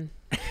pushing.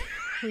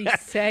 We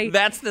say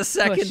that's the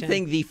second pushing.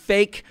 thing, the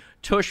fake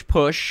tush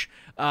push.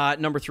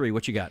 Number 3,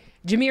 what you got?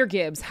 Jahmyr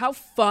Gibbs, how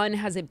fun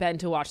has it been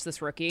to watch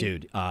this rookie?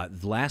 Dude,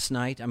 last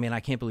night, I mean, I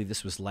can't believe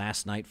this was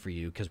last night for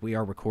you because we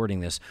are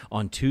recording this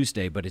on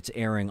Tuesday, but it's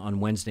airing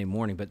on Wednesday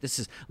morning. But this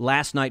is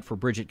last night for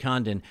Bridget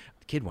Condon.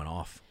 The kid went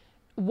off.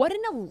 What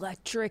an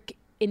electric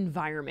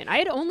environment. I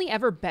had only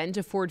ever been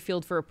to Ford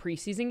Field for a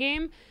preseason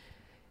game.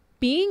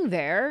 Being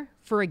there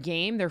for a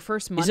game, their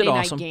first Monday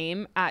night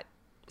game at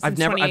I've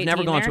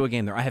never gone to a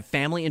game there. I have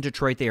family in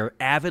Detroit. They are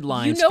avid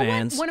Lions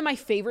fans. One of my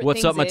favorite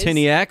What's things up, my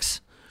Tinny X?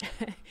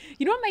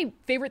 You know what my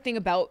favorite thing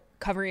about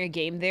covering a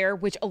game there,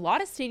 which a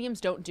lot of stadiums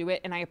don't do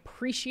it, and I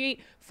appreciate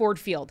Ford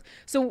Field.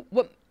 So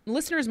what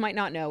listeners might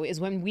not know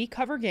is when we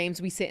cover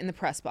games, we sit in the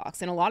press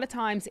box, and a lot of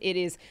times it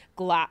is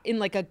in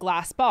like a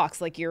glass box,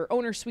 like your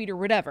owner's suite or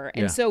whatever.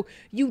 And so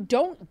you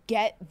don't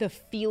get the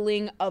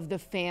feeling of the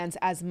fans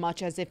as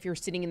much as if you're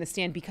sitting in the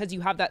stand because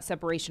you have that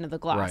separation of the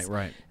glass.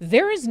 Right.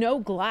 There is no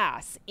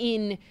glass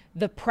in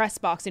the press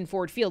box in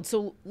Ford Field.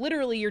 So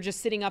literally you're just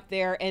sitting up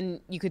there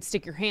and you could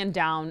stick your hand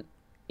down.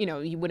 You know,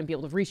 you wouldn't be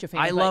able to reach a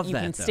fan, but you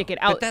can stick it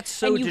out. But that's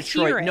so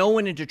Detroit. No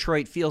one in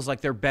Detroit feels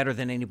like they're better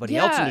than anybody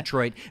else in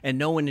Detroit, and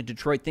no one in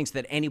Detroit thinks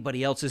that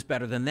anybody else is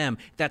better than them.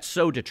 That's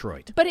so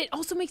Detroit. But it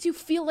also makes you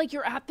feel like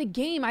you're at the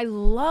game. I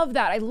love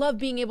that. I love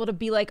being able to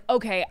be like,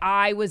 okay,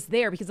 I was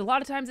there, because a lot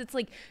of times it's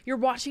like you're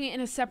watching it in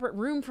a separate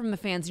room from the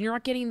fans, and you're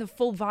not getting the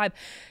full vibe.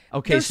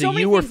 Okay, so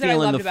you were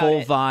feeling the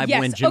full vibe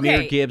when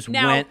Jahmyr Gibbs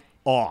went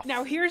off.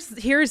 Now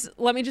here's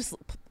let me just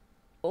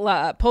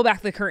pull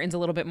back the curtains a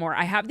little bit more.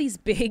 I have these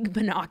big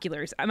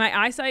binoculars.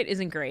 My eyesight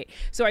isn't great,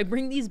 so I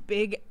bring these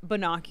big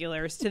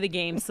binoculars to the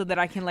game so that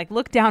I can like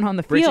look down on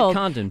the field. Bridget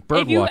Condon,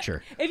 bird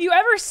watcher. If you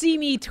ever see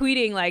me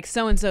tweeting like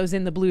so and so's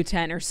in the blue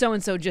tent or so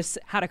and so just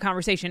had a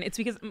conversation, it's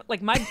because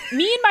like me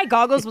and my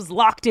goggles was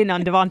locked in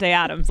on Devontae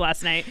Adams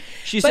last night.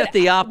 She's at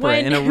the opera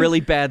in a really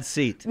bad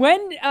seat.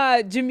 When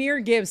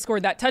Jahmyr Gibbs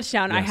scored that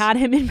touchdown, I had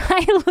him in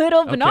my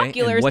little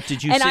binoculars. And what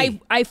did you see?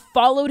 And I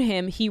followed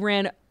him. He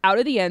ran out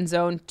of the end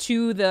zone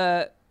to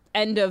the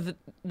end of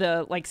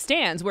the like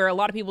stands where a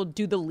lot of people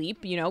do the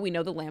leap. You know, we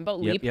know the Lambeau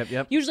leap.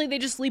 Yep. Usually they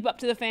just leap up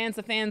to the fans.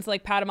 The fans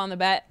like pat him on the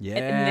back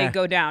and they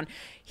go down.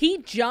 He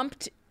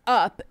jumped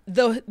up.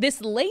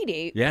 This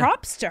lady,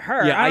 props to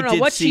her. Yeah, I don't know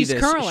what she's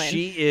curling.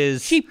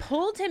 She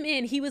pulled him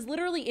in. He was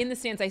literally in the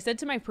stands. I said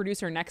to my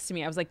producer next to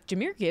me, I was like,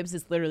 Jahmyr Gibbs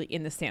is literally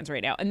in the stands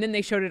right now. And then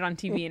they showed it on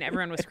TV and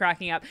everyone was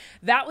cracking up.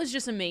 That was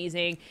just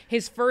amazing.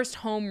 His first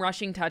home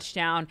rushing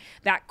touchdown,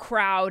 that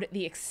crowd,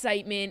 the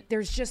excitement.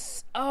 There's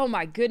just, oh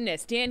my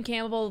goodness. Dan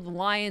Campbell, the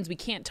Lions, we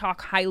can't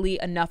talk highly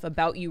enough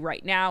about you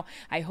right now.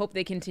 I hope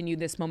they continue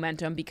this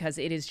momentum because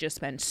it has just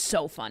been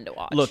so fun to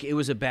watch. Look, it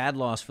was a bad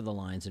loss for the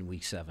Lions in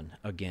Week 7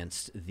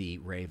 against the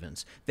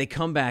Ravens. They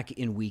come back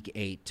in Week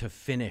 8 to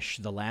finish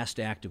the last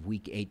act of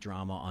Week 8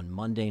 drama on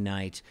Monday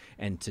night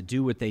and to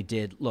do what they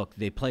did. Look,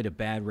 they played a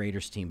bad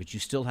Raiders team, but you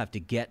still have to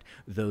get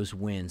those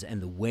wins.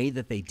 And the way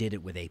that they did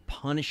it with a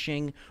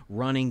punishing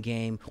running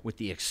game with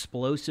the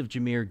explosive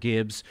Jahmyr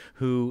Gibbs,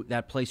 who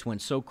that place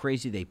went so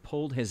crazy they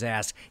pulled his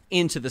ass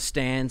into the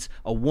stands.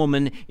 A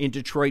woman in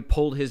Detroit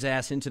pulled his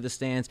ass into the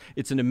stands.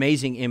 It's an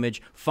amazing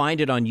image. Find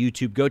it on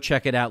YouTube. Go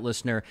check it out,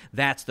 listener.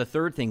 That's the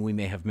third thing we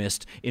may have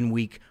missed in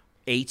Week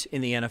 8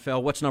 in the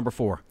NFL. What's number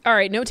 4? All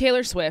right, no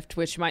Taylor Swift,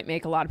 which might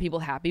make a lot of people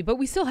happy, but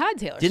we still had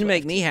Taylor Swift. Didn't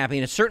make me happy,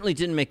 and it certainly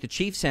didn't make the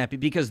Chiefs happy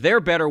because they're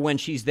better when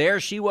she's there.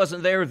 She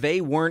wasn't there.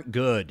 They weren't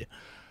good.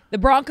 The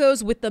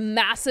Broncos with the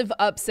massive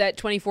upset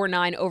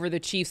 24-9 over the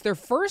Chiefs. Their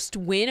first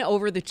win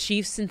over the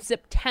Chiefs since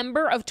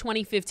September of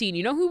 2015.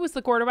 You know who was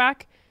the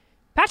quarterback?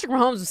 Patrick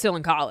Mahomes was still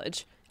in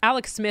college.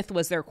 Alex Smith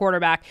was their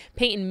quarterback.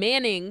 Peyton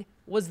Manning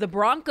was the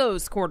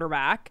Broncos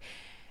quarterback.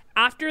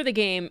 After the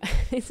game,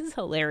 this is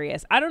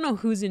hilarious. I don't know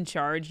who's in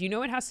charge. You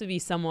know it has to be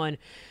someone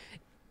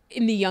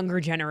in the younger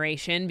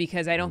generation,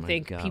 because I don't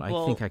think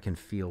people. I think I can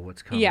feel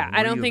what's coming. Yeah,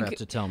 I don't think think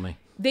to tell me.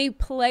 They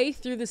play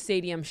through the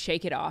stadium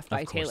 "Shake It Off"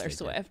 by Taylor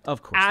Swift.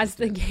 Of course, as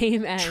the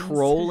game ends,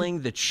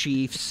 trolling the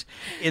Chiefs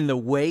in the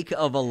wake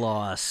of a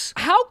loss.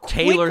 How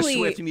quickly Taylor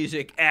Swift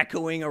music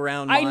echoing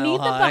around Mile High. I need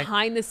the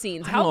behind the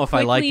scenes. I don't know if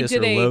I like this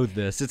or loathe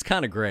this. It's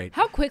kind of great.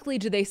 How quickly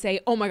do they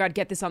say, "Oh my God,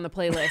 get this on the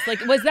playlist"?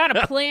 Like, was that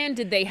a plan?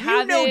 Did they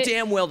have it? You know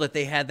damn well that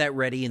they had that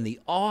ready in the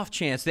off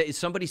chance that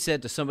somebody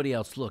said to somebody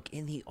else, "Look,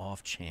 in the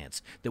off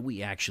chance that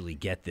we actually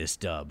get this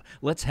dub,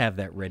 let's have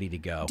that ready to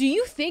go." Do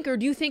you think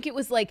it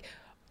was like?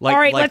 All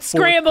right, let's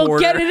scramble,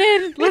 quarter. Get it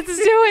in. Let's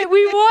do it.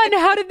 We won.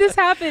 How did this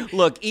happen?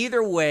 Look,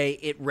 either way,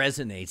 it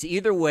resonates.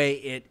 Either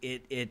way,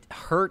 it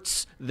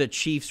hurts the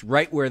Chiefs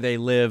right where they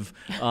live.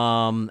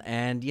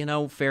 And,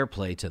 fair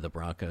play to the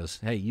Broncos.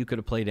 Hey, you could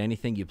have played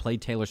anything. You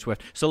played Taylor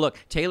Swift. So, look,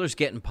 Taylor's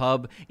getting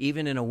pub,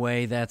 even in a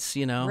way that's,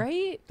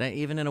 right?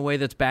 Even in a way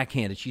that's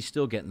backhanded. She's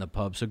still getting the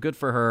pub. So good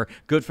for her.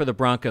 Good for the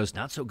Broncos.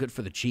 Not so good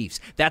for the Chiefs.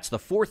 That's the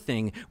fourth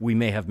thing we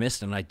may have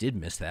missed, and I did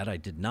miss that. I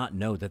did not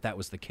know that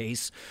was the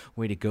case.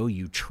 Way to go,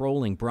 you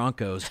trolling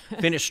Broncos.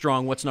 Finish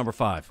strong. What's number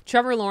 5?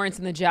 Trevor Lawrence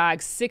and the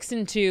Jags,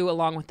 6-2,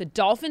 along with the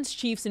Dolphins,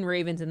 Chiefs, and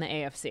Ravens in the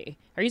AFC.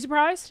 Are you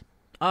surprised?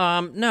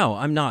 No,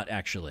 I'm not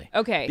actually.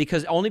 Okay.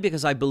 Because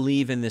I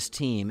believe in this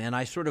team, and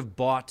I sort of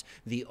bought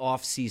the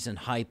off-season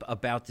hype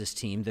about this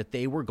team that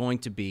they were going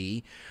to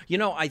be.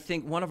 I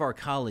think one of our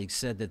colleagues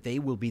said that they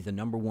will be the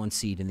number 1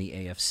 seed in the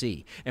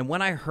AFC. And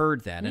when I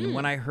heard that, and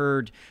when I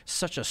heard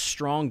such a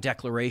strong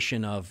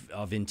declaration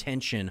of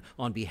intention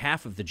on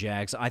behalf of the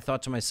Jags, I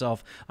thought to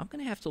myself, I'm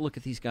going to have to look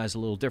at these guys a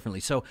little differently.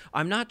 So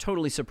I'm not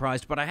totally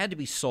surprised, but I had to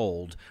be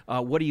sold.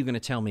 What are you going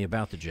to tell me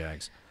about the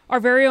Jags? Our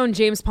very own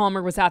James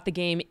Palmer was at the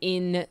game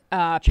in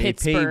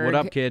Pittsburgh. What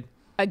up, kid?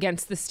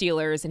 Against the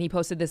Steelers, and he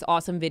posted this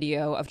awesome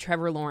video of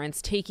Trevor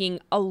Lawrence taking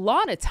a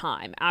lot of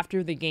time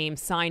after the game,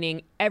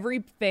 signing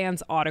every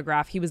fan's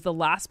autograph. He was the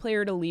last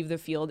player to leave the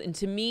field, and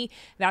to me,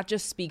 that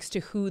just speaks to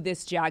who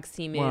this Jags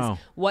team is,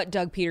 what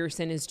Doug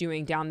Peterson is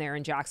doing down there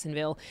in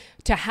Jacksonville.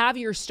 To have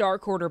your star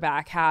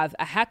quarterback have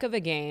a heck of a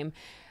game,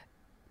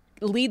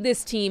 lead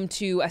this team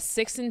to a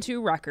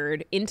 6-2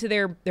 record,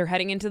 they're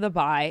heading into the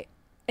bye,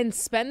 and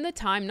spend the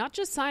time not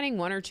just signing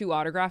 1 or 2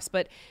 autographs,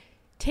 but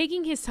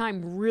taking his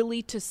time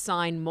really to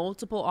sign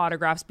multiple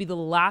autographs, be the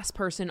last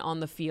person on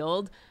the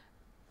field.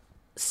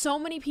 So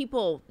many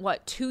people,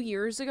 2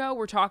 years ago,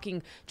 were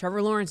talking,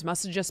 Trevor Lawrence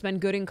must have just been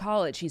good in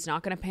college. He's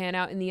not going to pan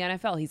out in the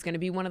NFL. He's going to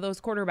be one of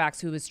those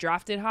quarterbacks who was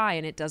drafted high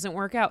and it doesn't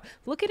work out.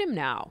 Look at him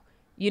now.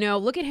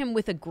 Look at him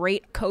with a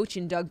great coach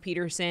in Doug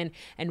Peterson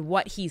and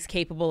what he's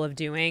capable of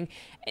doing.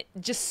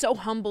 Just so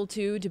humble,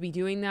 too, to be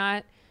doing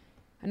that.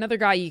 Another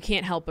guy you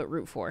can't help but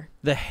root for.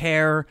 The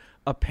heir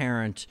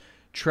apparent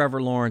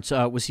Trevor Lawrence.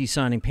 Was he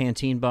signing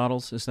Pantene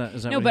bottles? Is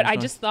that no? But I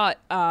just thought.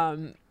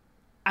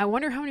 I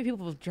wonder how many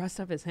people have dressed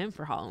up as him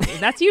for Halloween.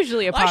 That's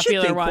usually a popular I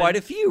should think one. Quite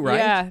a few, right?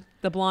 Yeah,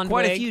 the blonde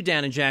Quite wig. a few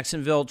down in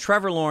Jacksonville.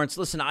 Trevor Lawrence,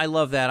 listen, I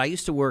love that. I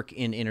used to work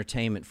in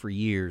entertainment for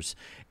years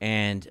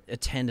and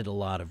attended a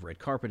lot of red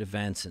carpet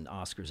events and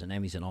Oscars and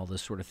Emmys and all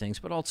those sort of things,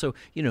 but also,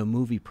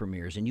 movie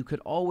premieres. And you could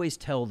always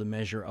tell the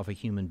measure of a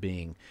human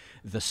being,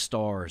 the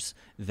stars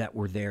that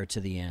were there to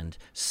the end,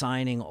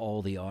 signing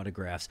all the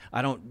autographs.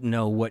 I don't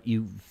know what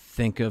you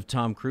think of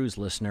Tom Cruise,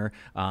 listener.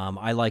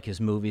 I like his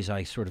movies.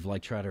 I sort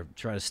of try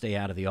to stay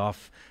out of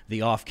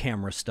the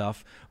off-camera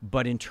stuff.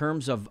 But in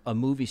terms of a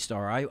movie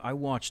star, I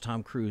watched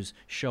Tom Cruise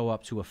show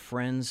up to a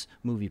friend's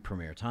movie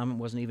premiere. Tom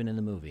wasn't even in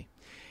the movie.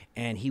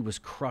 And he was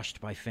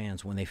crushed by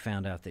fans when they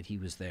found out that he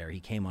was there.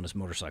 He came on his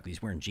motorcycle.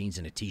 He's wearing jeans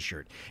and a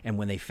T-shirt. And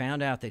when they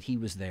found out that he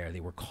was there,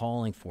 they were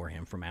calling for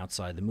him from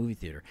outside the movie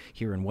theater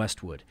here in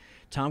Westwood.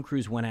 Tom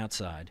Cruise went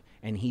outside,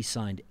 and he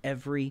signed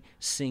every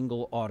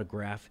single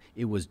autograph.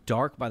 It was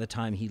dark by the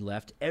time he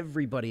left.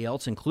 Everybody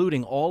else,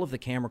 including all of the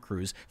camera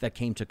crews that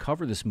came to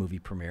cover this movie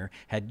premiere,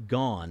 had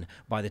gone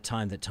by the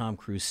time that Tom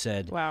Cruise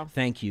said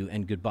thank you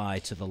and goodbye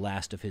to the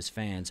last of his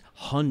fans.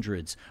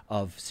 Hundreds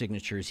of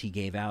signatures he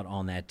gave out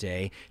on that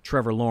day.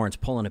 Trevor Lawrence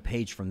pulling a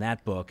page from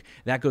that book.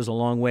 That goes a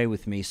long way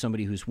with me,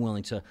 somebody who's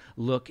willing to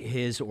look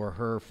his or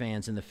her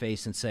fans in the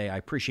face and say, I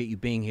appreciate you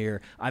being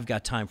here. I've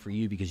got time for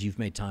you because you've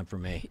made time for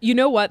me. You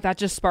know what? That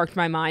just sparked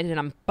my mind, and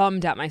I'm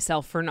bummed at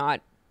myself for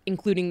not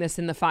including this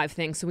in the 5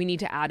 things. So we need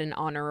to add an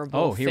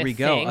honorable here we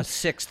go. thing. A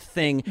 6th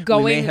thing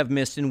we may have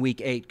missed in week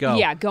 8. Go.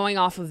 Yeah, going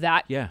off of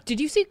that. Yeah. Did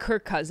you see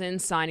Kirk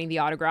Cousins signing the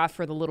autograph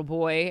for the little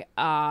boy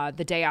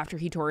the day after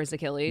he tore his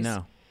Achilles?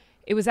 No.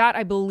 It was at,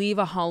 I believe,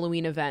 a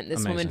Halloween event. This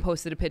Amazing. woman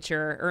posted a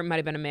picture, or it might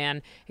have been a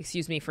man.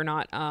 Excuse me for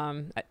not,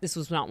 this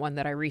was not one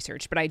that I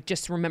researched, but I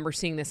just remember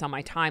seeing this on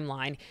my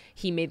timeline.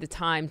 He made the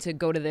time to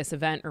go to this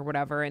event or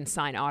whatever and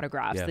sign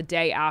autographs the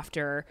day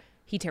after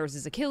he tears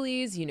his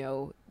Achilles,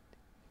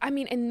 I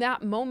mean, in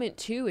that moment,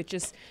 too, it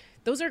just,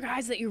 those are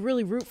guys that you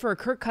really root for.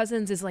 Kirk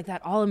Cousins is like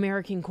that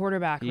all-American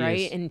quarterback,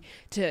 right? And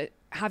to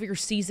have your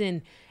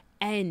season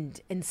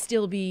end and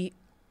still be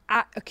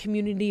at a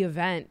community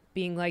event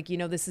being like,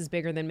 this is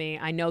bigger than me.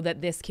 I know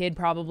that this kid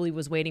probably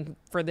was waiting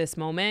for this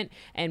moment,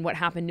 and what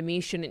happened to me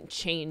shouldn't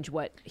change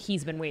what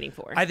he's been waiting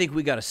for. I think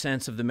we got a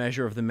sense of the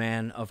measure of the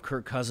man of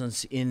Kirk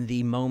Cousins in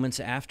the moments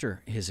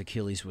after his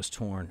Achilles was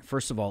torn.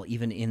 First of all,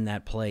 even in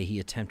that play, he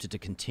attempted to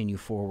continue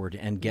forward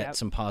and get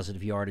some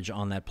positive yardage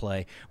on that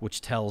play,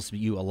 which tells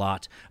you a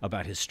lot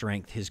about his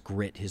strength, his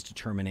grit, his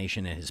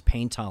determination, and his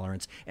pain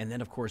tolerance. And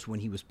then, of course, when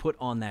he was put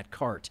on that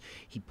cart,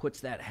 he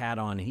puts that hat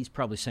on, and he's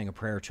probably saying a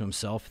prayer to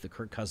himself, the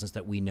Kirk Cousins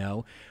that we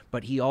know.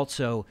 But he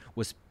also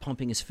was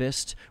pumping his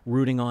fist,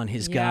 rooting on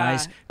his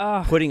guys,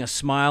 putting a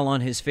smile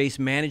on his face,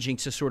 managing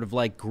to sort of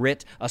like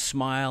grit a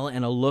smile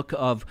and a look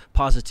of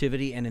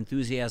positivity and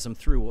enthusiasm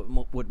through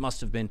what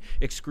must have been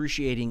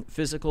excruciating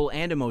physical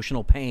and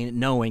emotional pain,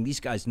 knowing these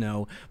guys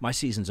know my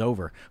season's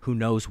over. Who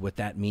knows what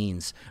that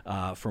means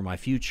for my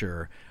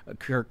future?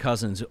 Kirk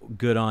Cousins,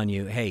 good on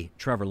you. Hey,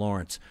 Trevor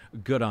Lawrence,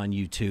 good on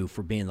you too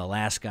for being the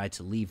last guy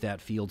to leave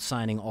that field,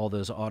 signing all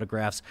those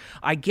autographs.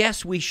 I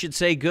guess we should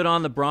say good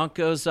on the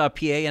Broncos PA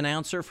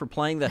announcer for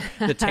playing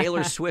the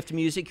Taylor Swift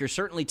music. You're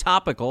certainly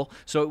topical,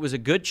 so it was a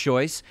good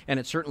choice, and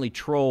it certainly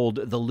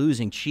trolled the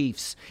losing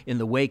Chiefs in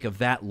the wake of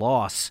that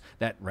loss,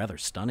 that rather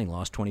stunning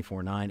loss,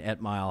 24-9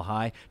 at Mile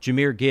High.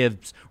 Jahmyr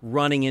Gibbs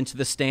running into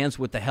the stands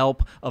with the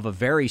help of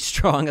a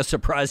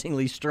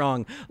surprisingly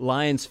strong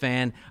Lions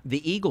fan.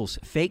 The Eagles,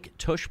 fake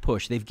tush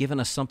push. They've given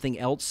us something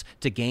else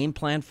to game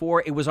plan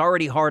for. It was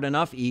already hard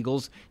enough,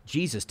 Eagles.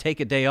 Jesus, take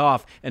a day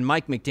off. And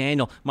Mike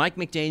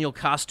McDaniel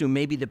costume,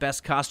 maybe the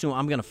best costume.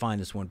 I'm going to find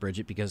this one,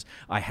 Bridget, because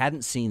I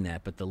hadn't seen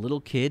that. But the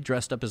little kid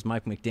dressed up as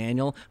Mike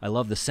McDaniel, I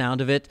love the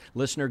sound of it.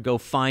 Listener, go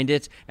find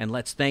it. And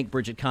let's thank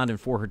Bridget Condon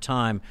for her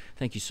time.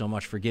 Thank you so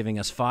much for giving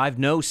us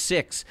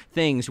 6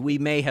 things we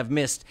may have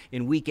missed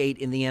in Week 8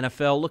 in the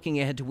NFL. Looking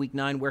ahead to Week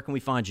 9, where can we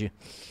find you?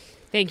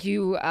 Thank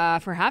you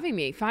for having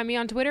me. Find me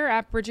on Twitter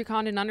at Bridget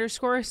Condon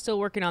 _. Still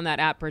working on that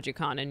at Bridget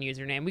Condon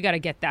username. We got to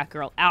get that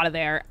girl out of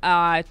there.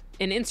 And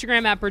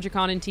Instagram at Bridget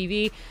Condon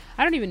TV.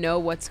 I don't even know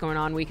what's going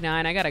on Week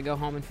 9. I got to go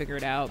home and figure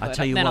it out. I'll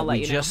tell you what,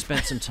 we just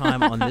spent some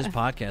time on this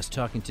podcast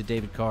talking to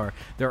David Carr.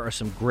 There are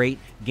some great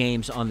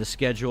games on the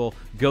schedule.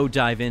 Go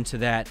dive into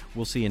that.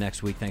 We'll see you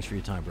next week. Thanks for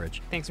your time,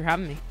 Bridge. Thanks for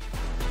having me.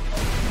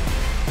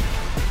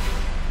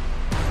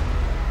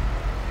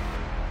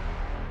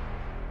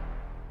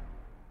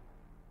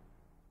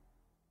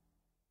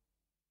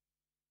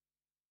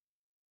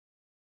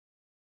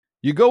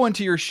 You go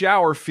into your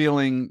shower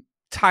feeling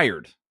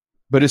tired,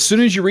 but as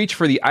soon as you reach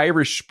for the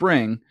Irish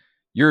Spring,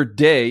 your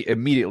day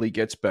immediately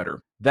gets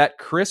better. That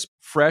crisp,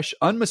 fresh,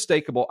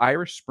 unmistakable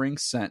Irish Spring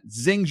scent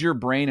zings your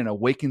brain and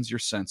awakens your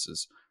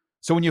senses.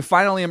 So when you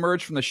finally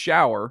emerge from the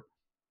shower,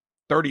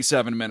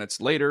 37 minutes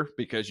later,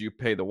 because you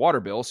pay the water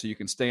bill so you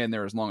can stay in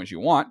there as long as you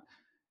want,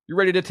 you're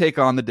ready to take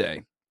on the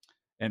day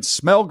and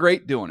smell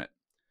great doing it.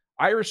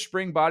 Irish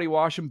Spring Body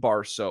Wash and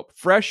Bar Soap.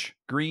 Fresh,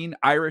 green,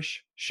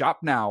 Irish. Shop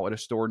now at a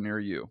store near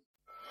you.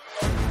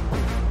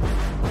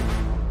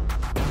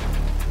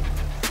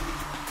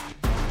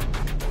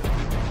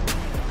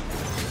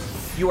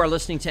 You are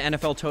listening to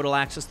NFL Total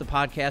Access, the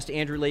podcast.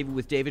 Andrew Levy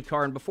with David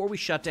Carr. And before we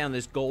shut down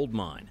this gold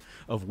mine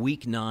of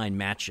Week 9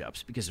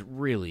 matchups, because it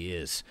really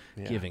is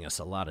giving us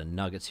a lot of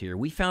nuggets here,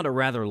 we found a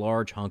rather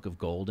large hunk of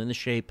gold in the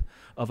shape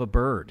of a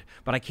bird.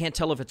 But I can't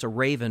tell if it's a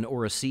Raven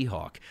or a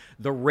Seahawk.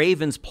 The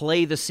Ravens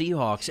play the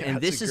Seahawks, and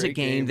this is a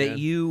game that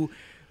you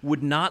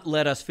would not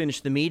let us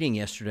finish the meeting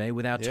yesterday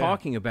without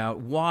talking about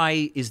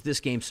why is this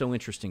game so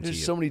interesting to you.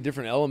 There's so many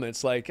different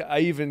elements. Like, I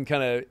even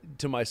kind of,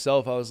 to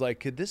myself, I was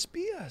like, could this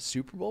be a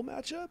Super Bowl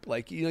matchup?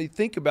 Like, you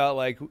think about,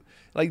 like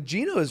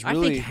Geno is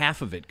really... I think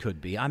half of it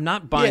could be. I'm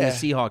not buying the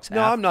Seahawks half.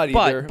 No, I'm not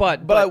either.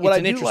 But what it's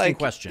an interesting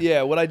question.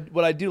 Yeah, what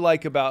I do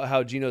like about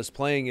how Geno's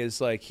playing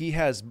is, like, he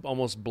has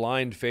almost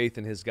blind faith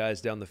in his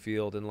guys down the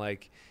field. And,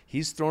 like,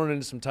 he's thrown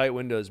into some tight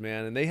windows,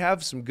 man. And they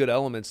have some good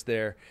elements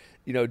there.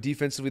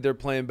 Defensively, they're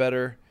playing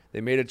better.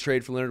 They made a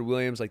trade for Leonard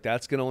Williams. Like,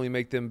 that's going to only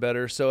make them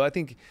better. So I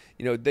think,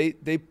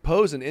 they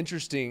pose an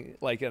interesting,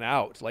 an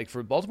out. Like,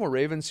 for Baltimore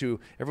Ravens, who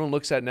everyone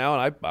looks at now,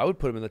 and I would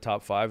put them in the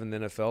top 5 in the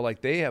NFL.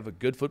 Like, they have a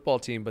good football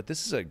team. But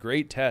this is a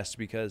great test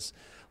because,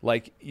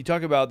 like, you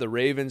talk about the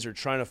Ravens are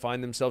trying to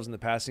find themselves in the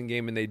passing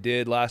game, and they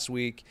did last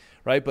week,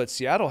 right? But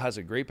Seattle has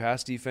a great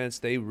pass defense.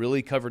 They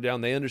really cover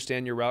down. They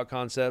understand your route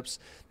concepts.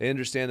 They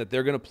understand that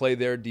they're going to play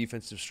their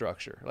defensive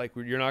structure. Like,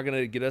 you're not going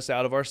to get us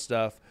out of our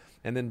stuff.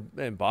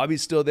 And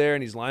Bobby's still there,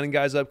 and he's lining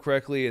guys up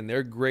correctly, and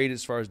they're great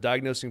as far as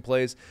diagnosing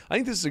plays. I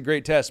think this is a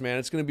great test, man.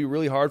 It's going to be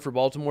really hard for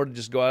Baltimore to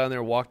just go out there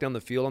and walk down the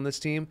field on this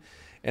team.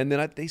 And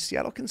then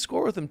Seattle can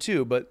score with them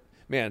too. But,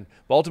 man,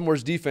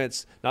 Baltimore's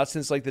defense, not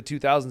since, the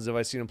 2000s have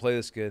I seen them play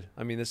this good.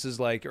 I mean, this is,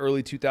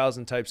 early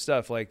 2000 type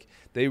stuff. Like,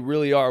 they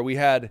really are. We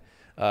had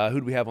who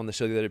did we have on the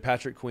show the other day?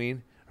 Patrick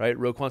Queen, right?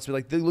 Roquan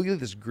Smith. They look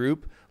at this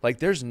group.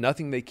 There's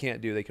nothing they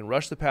can't do. They can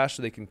rush the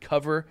passer. They can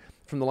cover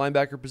from the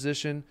linebacker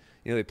position.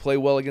 They play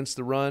well against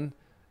the run.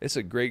 It's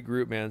a great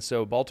group, man.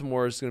 So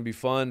Baltimore is going to be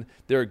fun.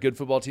 They're a good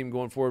football team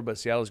going forward, but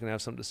Seattle's going to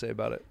have something to say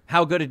about it.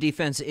 How good a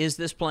defense is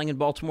this playing in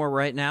Baltimore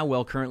right now?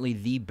 Well, currently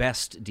the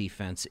best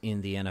defense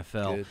in the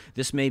NFL. Good.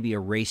 This may be a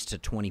race to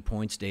 20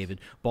 points,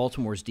 David.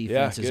 Baltimore's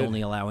defense is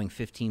only allowing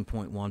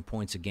 15.1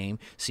 points a game.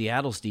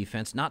 Seattle's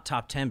defense, not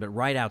top 10, but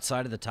right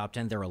outside of the top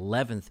 10. They're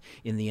 11th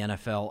in the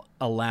NFL,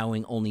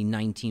 allowing only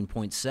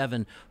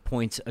 19.7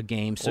 points a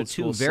game. So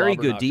two very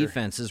good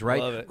defenses,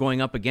 right,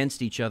 going up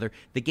against each other.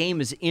 The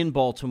game is in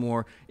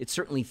Baltimore. It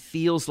certainly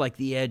feels like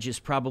the edge is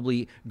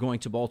probably going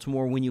to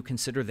Baltimore when you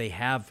consider they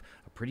have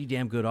a pretty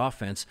damn good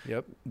offense,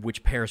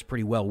 which pairs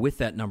pretty well with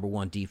that number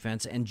one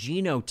defense. And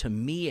Geno, to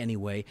me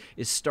anyway,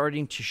 is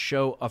starting to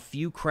show a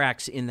few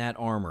cracks in that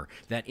armor,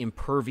 that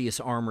impervious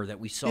armor that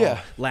we saw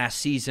last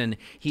season.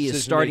 He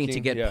is starting to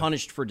get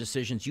punished for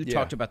decisions. You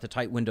talked about the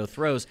tight window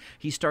throws.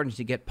 He's starting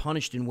to get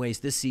punished in ways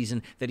this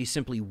season that he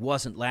simply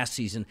wasn't last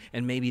season,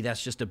 and maybe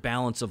that's just a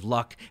balance of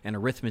luck and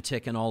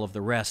arithmetic and all of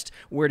the rest.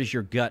 Where does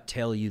your gut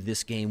tell you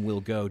this game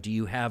will go? Do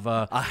you have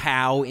a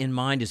how in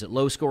mind? Is it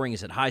low scoring?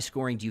 Is it high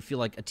scoring? Do you feel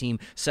like a team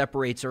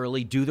separates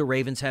early? Do the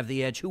Ravens have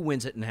the edge? Who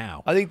wins it and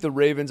how? I think the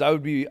Ravens. I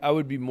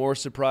would be more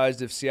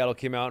surprised if Seattle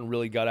came out and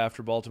really got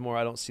after Baltimore.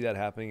 I don't see that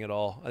happening at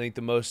all. I think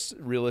the most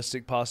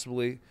realistic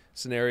possibly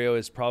scenario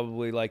is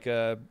probably like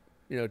a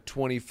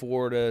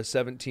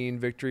 24-17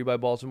 victory by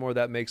Baltimore.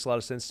 That makes a lot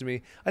of sense to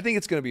me. I think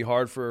it's going to be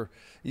hard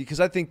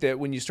because I think that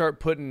when you start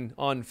putting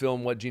on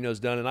film what Geno's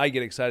done, and I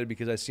get excited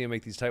because I see him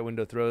make these tight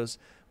window throws,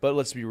 but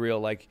let's be real,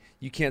 like,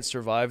 you can't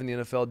survive in the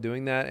NFL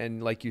doing that,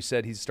 and like you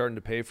said, he's starting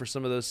to pay for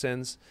some of those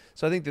sins.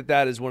 So I think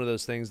that is one of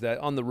those things that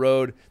on the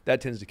road, that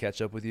tends to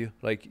catch up with you.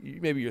 Like,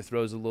 maybe your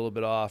throw's a little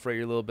bit off, right?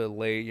 You're a little bit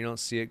late. You don't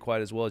see it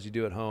quite as well as you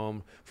do at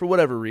home for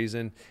whatever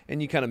reason,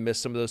 and you kind of miss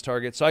some of those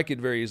targets. So I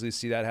could very easily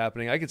see that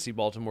happening. I could see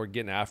Baltimore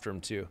getting after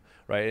him too,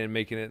 right, and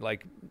making it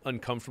like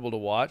uncomfortable to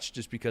watch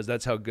just because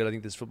that's how good I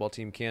think this football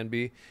team can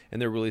be,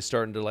 and they're really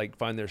starting to like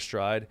find their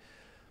stride.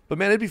 But,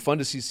 man, it'd be fun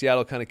to see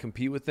Seattle kind of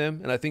compete with them,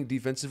 and I think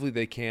defensively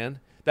they can.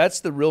 That's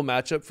the real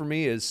matchup for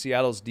me is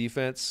Seattle's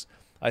defense.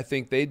 I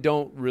think they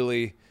don't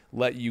really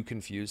let you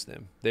confuse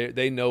them.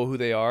 They know who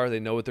they are.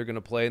 They know what they're going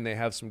to play, and they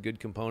have some good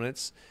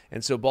components.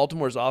 And so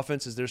Baltimore's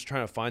offense is they're just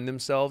trying to find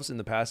themselves in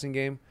the passing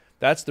game.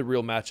 That's the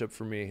real matchup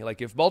for me. Like,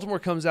 if Baltimore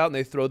comes out and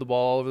they throw the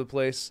ball all over the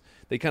place,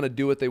 they kind of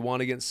do what they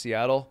want against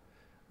Seattle,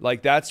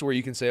 like, that's where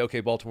you can say,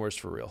 okay, Baltimore's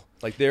for real.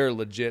 Like, they're a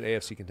legit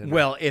AFC contender.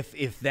 Well,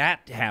 if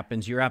that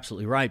happens, you're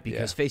absolutely right,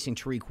 because facing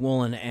Tariq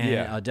Woolen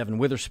and Devin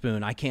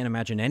Witherspoon, I can't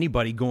imagine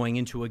anybody going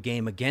into a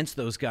game against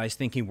those guys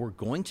thinking we're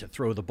going to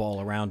throw the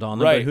ball around on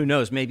them. Right. But who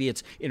knows? Maybe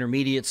it's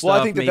intermediate stuff.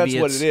 Well, I think that's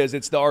what it is.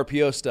 It's the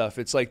RPO stuff.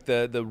 It's like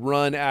the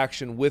run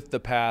action with the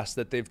pass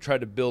that they've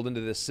tried to build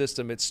into this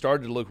system. It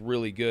started to look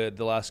really good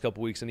the last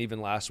couple weeks, and even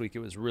last week it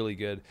was really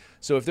good.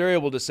 So if they're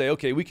able to say,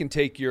 okay, we can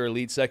take your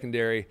elite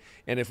secondary,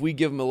 and if we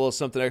give them a little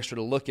something extra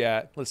to look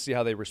at, let's see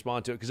how they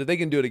respond to it. Because if they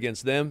can do it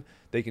against them,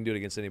 they can do it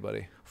against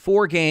anybody.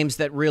 4 games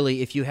that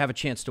really, if you have a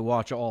chance to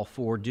watch all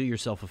 4, do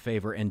yourself a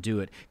favor and do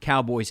it.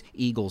 Cowboys,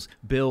 Eagles,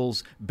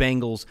 Bills,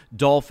 Bengals,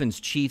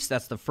 Dolphins, Chiefs.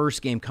 That's the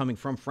first game coming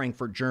from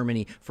Frankfurt,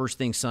 Germany. First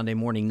thing Sunday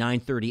morning,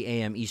 9:30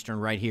 a.m. Eastern,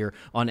 right here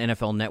on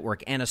NFL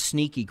Network. And a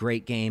sneaky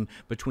great game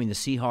between the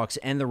Seahawks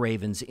and the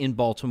Ravens in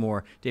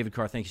Baltimore. David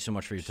Carr, thank you so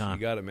much for your time.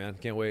 You got it, man.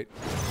 Can't wait.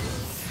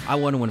 I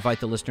want to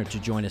invite the listener to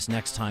join us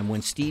next time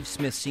when Steve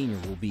Smith Sr.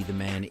 will be the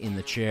man in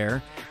the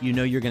chair. You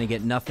know you're going to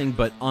get nothing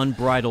but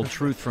unbridled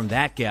truth from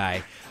that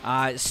guy.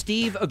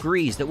 Steve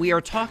agrees that we are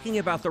talking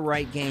about the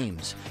right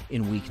games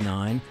in Week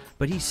 9,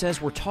 but he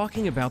says we're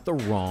talking about the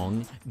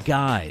wrong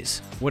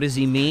guys. What does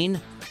he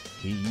mean?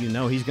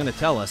 He's going to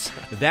tell us.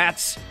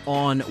 That's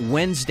on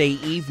Wednesday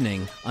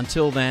evening.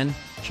 Until then,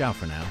 ciao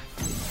for now.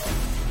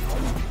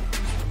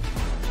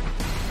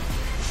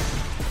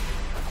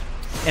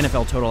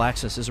 NFL Total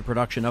Access is a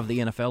production of the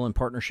NFL in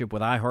partnership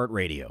with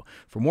iHeartRadio.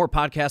 For more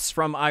podcasts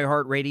from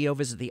iHeartRadio,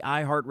 visit the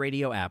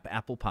iHeartRadio app,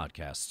 Apple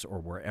Podcasts, or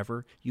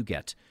wherever you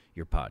get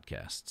your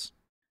podcasts.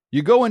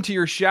 You go into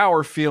your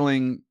shower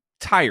feeling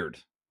tired,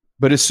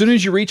 but as soon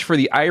as you reach for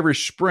the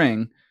Irish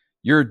Spring,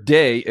 your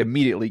day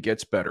immediately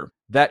gets better.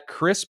 That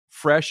crisp,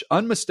 fresh,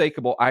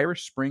 unmistakable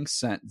Irish Spring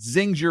scent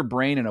zings your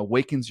brain and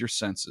awakens your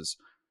senses.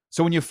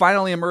 So when you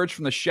finally emerge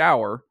from the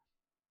shower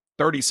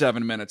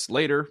 37 minutes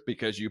later,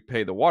 because you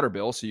pay the water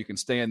bill so you can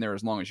stay in there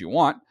as long as you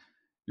want,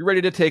 you're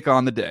ready to take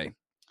on the day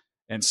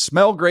and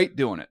smell great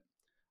doing it.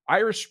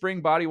 Irish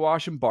Spring Body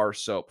Wash and Bar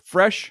Soap.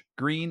 Fresh,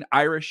 green,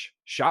 Irish.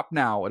 Shop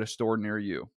now at a store near you.